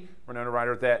money, Renata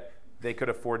Ryder, that they could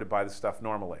afford to buy the stuff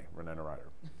normally, Renata Ryder.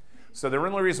 So the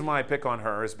only reason why I pick on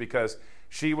her is because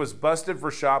she was busted for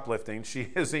shoplifting. She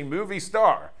is a movie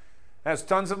star, has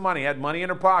tons of money, had money in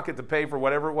her pocket to pay for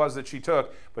whatever it was that she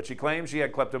took, but she claims she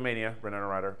had kleptomania, Renata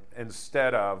Ryder,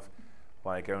 instead of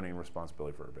owning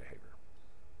responsibility for her behavior.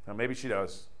 Now maybe she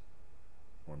does,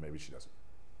 or maybe she doesn't.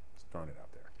 Just throwing it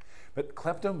out there. But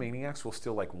kleptomaniacs will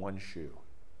steal one shoe,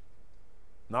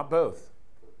 not both.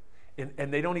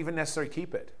 And they don't even necessarily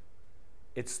keep it.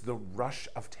 It's the rush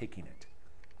of taking it.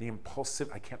 The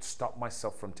impulsive, I can't stop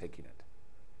myself from taking it.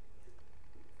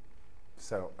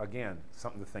 So again,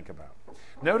 something to think about.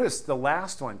 Notice the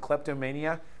last one,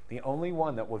 kleptomania, the only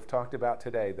one that we've talked about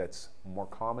today that's more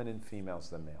common in females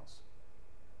than males.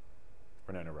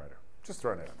 Renata Ryder. Just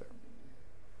throwing it out there.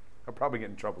 I'll probably get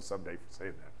in trouble someday for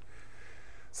saying that.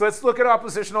 So let's look at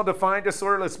oppositional defiant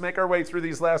disorder. Let's make our way through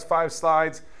these last 5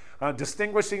 slides. A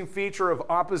distinguishing feature of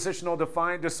oppositional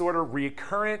defiant disorder,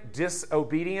 recurrent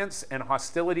disobedience and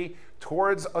hostility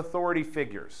towards authority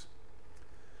figures.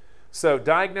 So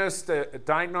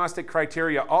diagnostic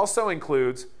criteria also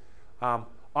includes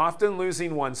often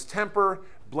losing one's temper,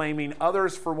 blaming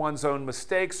others for one's own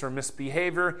mistakes or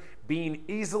misbehavior, being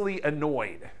easily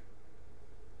annoyed.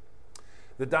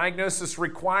 The diagnosis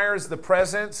requires the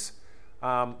presence,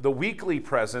 the weekly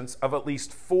presence of at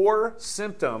least 4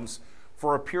 symptoms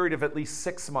for a period of at least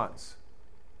 6 months.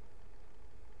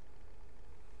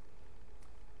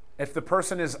 If the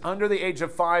person is under the age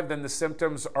of 5, then the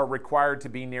symptoms are required to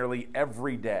be nearly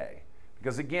every day.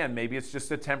 Because again, maybe it's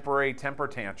just a temporary temper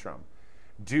tantrum.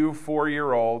 Do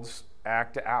 4-year-olds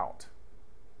act out?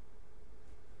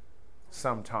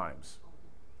 Sometimes.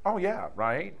 Oh yeah,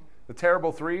 right? The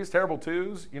terrible 3s, terrible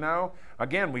 2s, you know?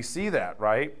 Again, we see that,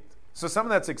 right? So some of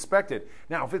that's expected.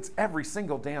 Now, if it's every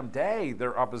single damn day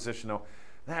they're oppositional,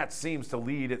 that seems to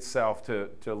lead itself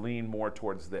to lean more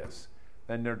towards this.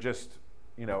 Then they're just,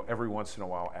 you know, every once in a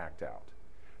while act out.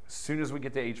 As soon as we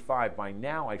get to age 5, by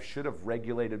now I should have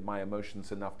regulated my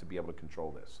emotions enough to be able to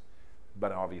control this.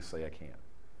 But obviously I can't.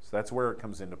 So that's where it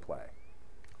comes into play.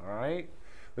 All right?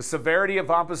 The severity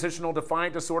of oppositional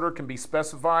defiant disorder can be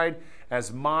specified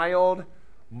as mild,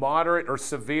 moderate, or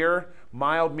severe.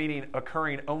 Mild meaning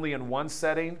occurring only in one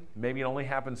setting. Maybe it only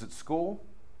happens at school.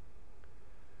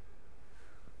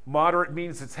 Moderate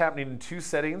means it's happening in 2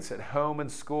 settings, at home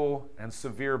and school. And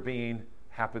severe being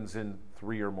happens in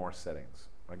 3 or more settings.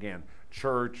 Again,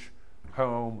 church,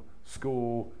 home,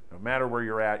 school, no matter where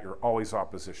you're at, you're always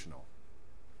oppositional.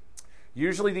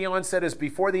 Usually the onset is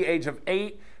before the age of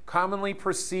 8, commonly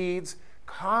precedes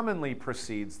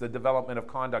the development of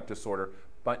conduct disorder,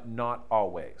 but not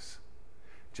always.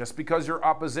 Just because you're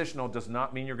oppositional does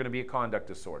not mean you're going to be a conduct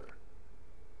disorder.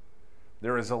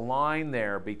 There is a line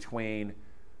there between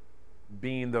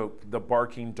being the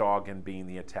barking dog and being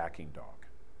the attacking dog.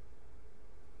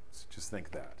 So just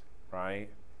think that, right?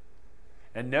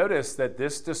 And notice that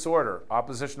this disorder,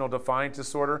 oppositional defiant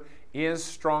disorder, is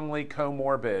strongly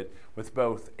comorbid with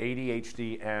both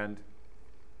ADHD and,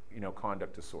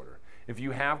 conduct disorder. If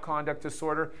you have conduct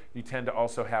disorder, you tend to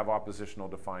also have oppositional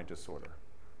defiant disorder.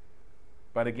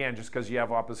 But again, just because you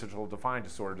have oppositional defiant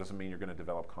disorder doesn't mean you're going to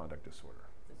develop conduct disorder.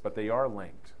 But they are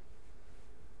linked.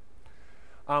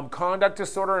 Conduct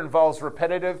disorder involves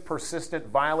repetitive, persistent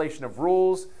violation of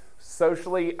rules,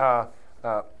 socially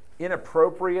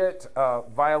inappropriate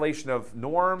violation of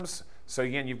norms. So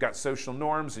again, you've got social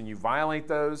norms and you violate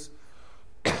those.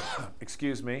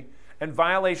 Excuse me. And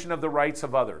violation of the rights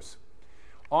of others.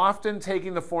 Often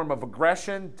taking the form of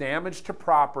aggression, damage to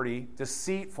property,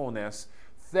 deceitfulness,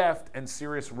 theft, and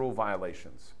serious rule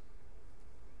violations.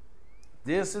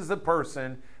 This is the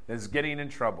person that's getting in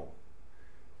trouble.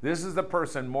 This is the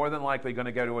person more than likely going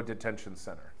to go to a detention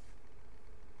center.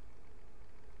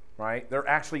 Right? They're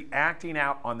actually acting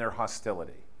out on their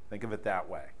hostility. Think of it that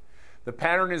way. The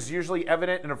pattern is usually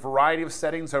evident in a variety of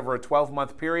settings over a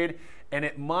 12-month period, and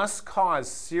it must cause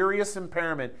serious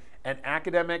impairment in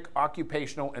academic,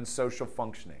 occupational, and social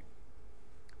functioning.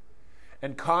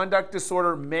 And conduct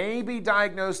disorder may be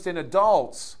diagnosed in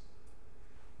adults,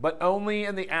 but only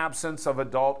in the absence of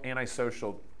adult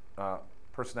antisocial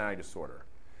personality disorder.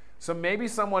 So maybe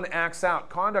someone acts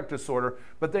out conduct disorder,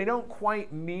 but they don't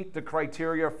quite meet the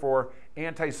criteria for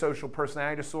antisocial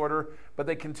personality disorder, but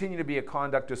they continue to be a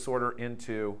conduct disorder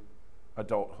into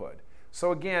adulthood.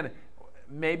 So again,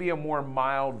 maybe a more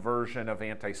mild version of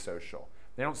antisocial.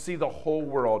 They don't see the whole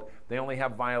world. They only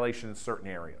have violation in certain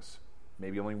areas.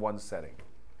 Maybe only one setting.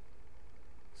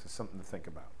 So something to think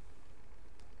about.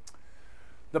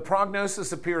 The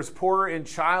prognosis appears poorer in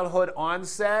childhood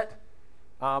onset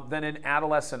than in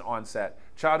adolescent onset.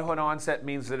 Childhood onset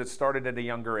means that it started at a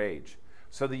younger age.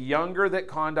 So the younger that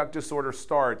conduct disorder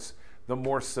starts, the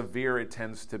more severe it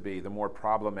tends to be, the more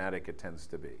problematic it tends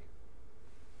to be.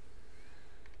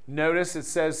 Notice it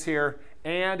says here,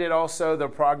 and it also, the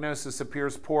prognosis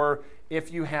appears poor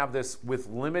if you have this with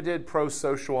limited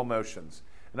prosocial emotions.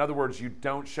 In other words, you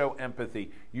don't show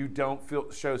empathy. You don't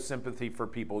show sympathy for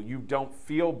people. You don't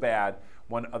feel bad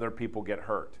when other people get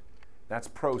hurt. That's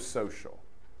prosocial.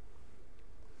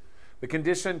 The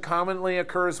condition commonly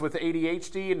occurs with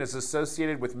ADHD and is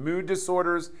associated with mood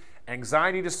disorders,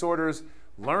 anxiety disorders,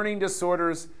 learning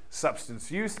disorders,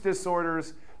 substance use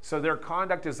disorders, so their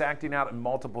conduct is acting out in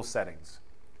multiple settings.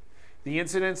 The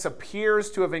incidence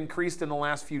appears to have increased in the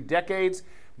last few decades,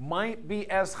 might be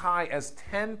as high as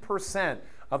 10%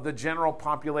 of the general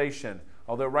population,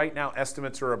 although right now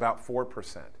estimates are about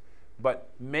 4%.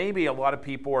 But maybe a lot of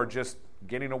people are just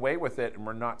getting away with it and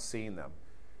we're not seeing them.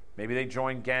 Maybe they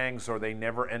join gangs or they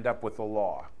never end up with the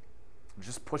law.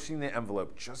 Just pushing the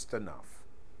envelope just enough.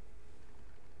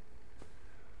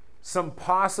 Some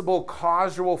possible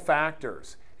causal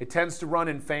factors. It tends to run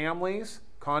in families,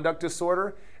 conduct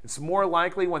disorder. It's more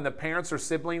likely when the parents or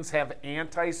siblings have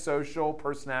antisocial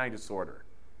personality disorder.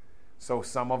 So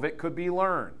some of it could be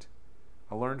learned,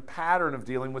 a learned pattern of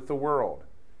dealing with the world.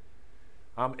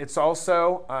 It's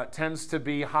also tends to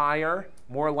be higher,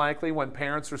 more likely when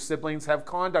parents or siblings have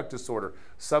conduct disorder,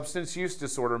 substance use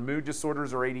disorder, mood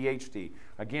disorders, or ADHD.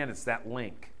 Again, it's that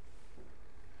link.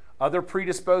 Other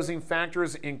predisposing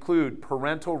factors include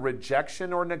parental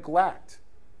rejection or neglect,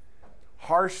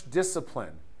 harsh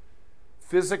discipline,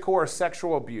 physical or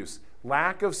sexual abuse,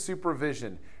 lack of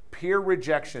supervision, peer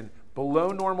rejection, below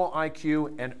normal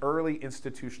IQ, and early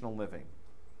institutional living.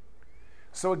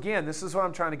 So again, this is what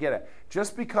I'm trying to get at.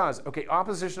 Just because,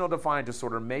 oppositional defiant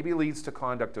disorder maybe leads to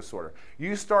conduct disorder.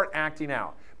 You start acting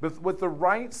out. But with the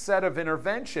right set of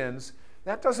interventions,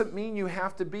 that doesn't mean you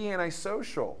have to be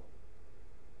antisocial.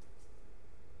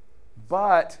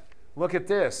 But look at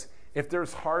this. If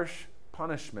there's harsh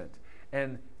punishment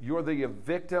and you're the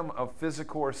victim of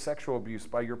physical or sexual abuse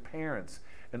by your parents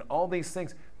and all these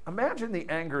things, imagine the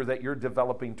anger that you're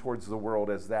developing towards the world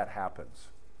as that happens.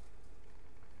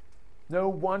 No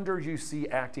wonder you see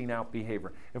acting out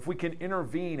behavior. If we can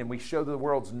intervene and we show the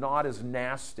world's not as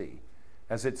nasty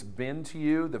as it's been to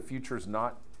you, the future's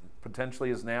not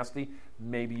potentially as nasty,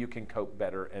 maybe you can cope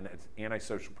better and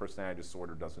antisocial personality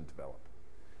disorder doesn't develop.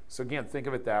 So again, think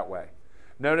of it that way.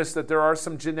 Notice that there are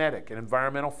some genetic and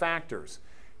environmental factors.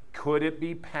 Could it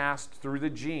be passed through the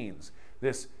genes?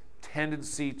 This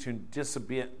tendency to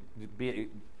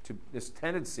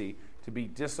be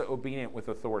disobedient with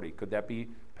authority. Could that be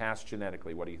passed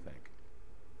genetically? What do you think?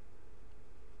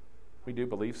 We do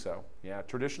believe so. Yeah,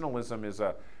 traditionalism is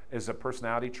a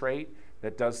personality trait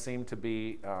that does seem to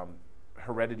be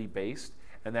heredity based,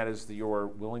 and that is your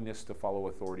willingness to follow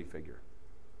authority figure.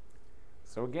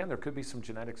 So again, there could be some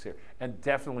genetics here, and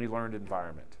definitely learned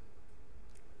environment.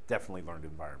 Definitely learned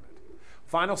environment.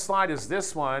 Final slide is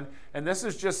this one, and this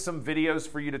is just some videos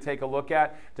for you to take a look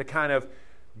at to kind of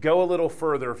go a little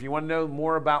further. If you want to know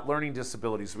more about learning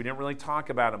disabilities, we didn't really talk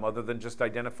about them other than just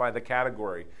identify the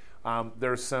category.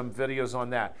 There's some videos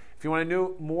on that. If you want to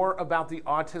know more about the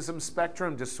autism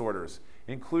spectrum disorders,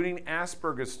 including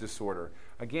Asperger's disorder,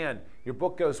 again, your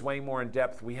book goes way more in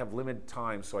depth. We have limited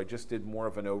time, so I just did more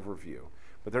of an overview.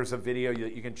 But there's a video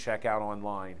that you can check out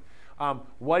online.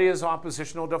 What is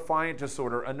oppositional defiant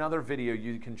disorder? Another video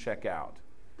you can check out.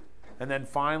 And then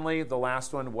finally, the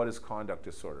last one, what is conduct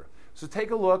disorder? So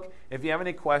take a look. If you have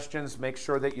any questions, make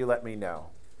sure that you let me know.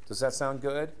 Does that sound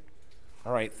good?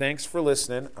 All right, thanks for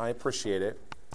listening. I appreciate it.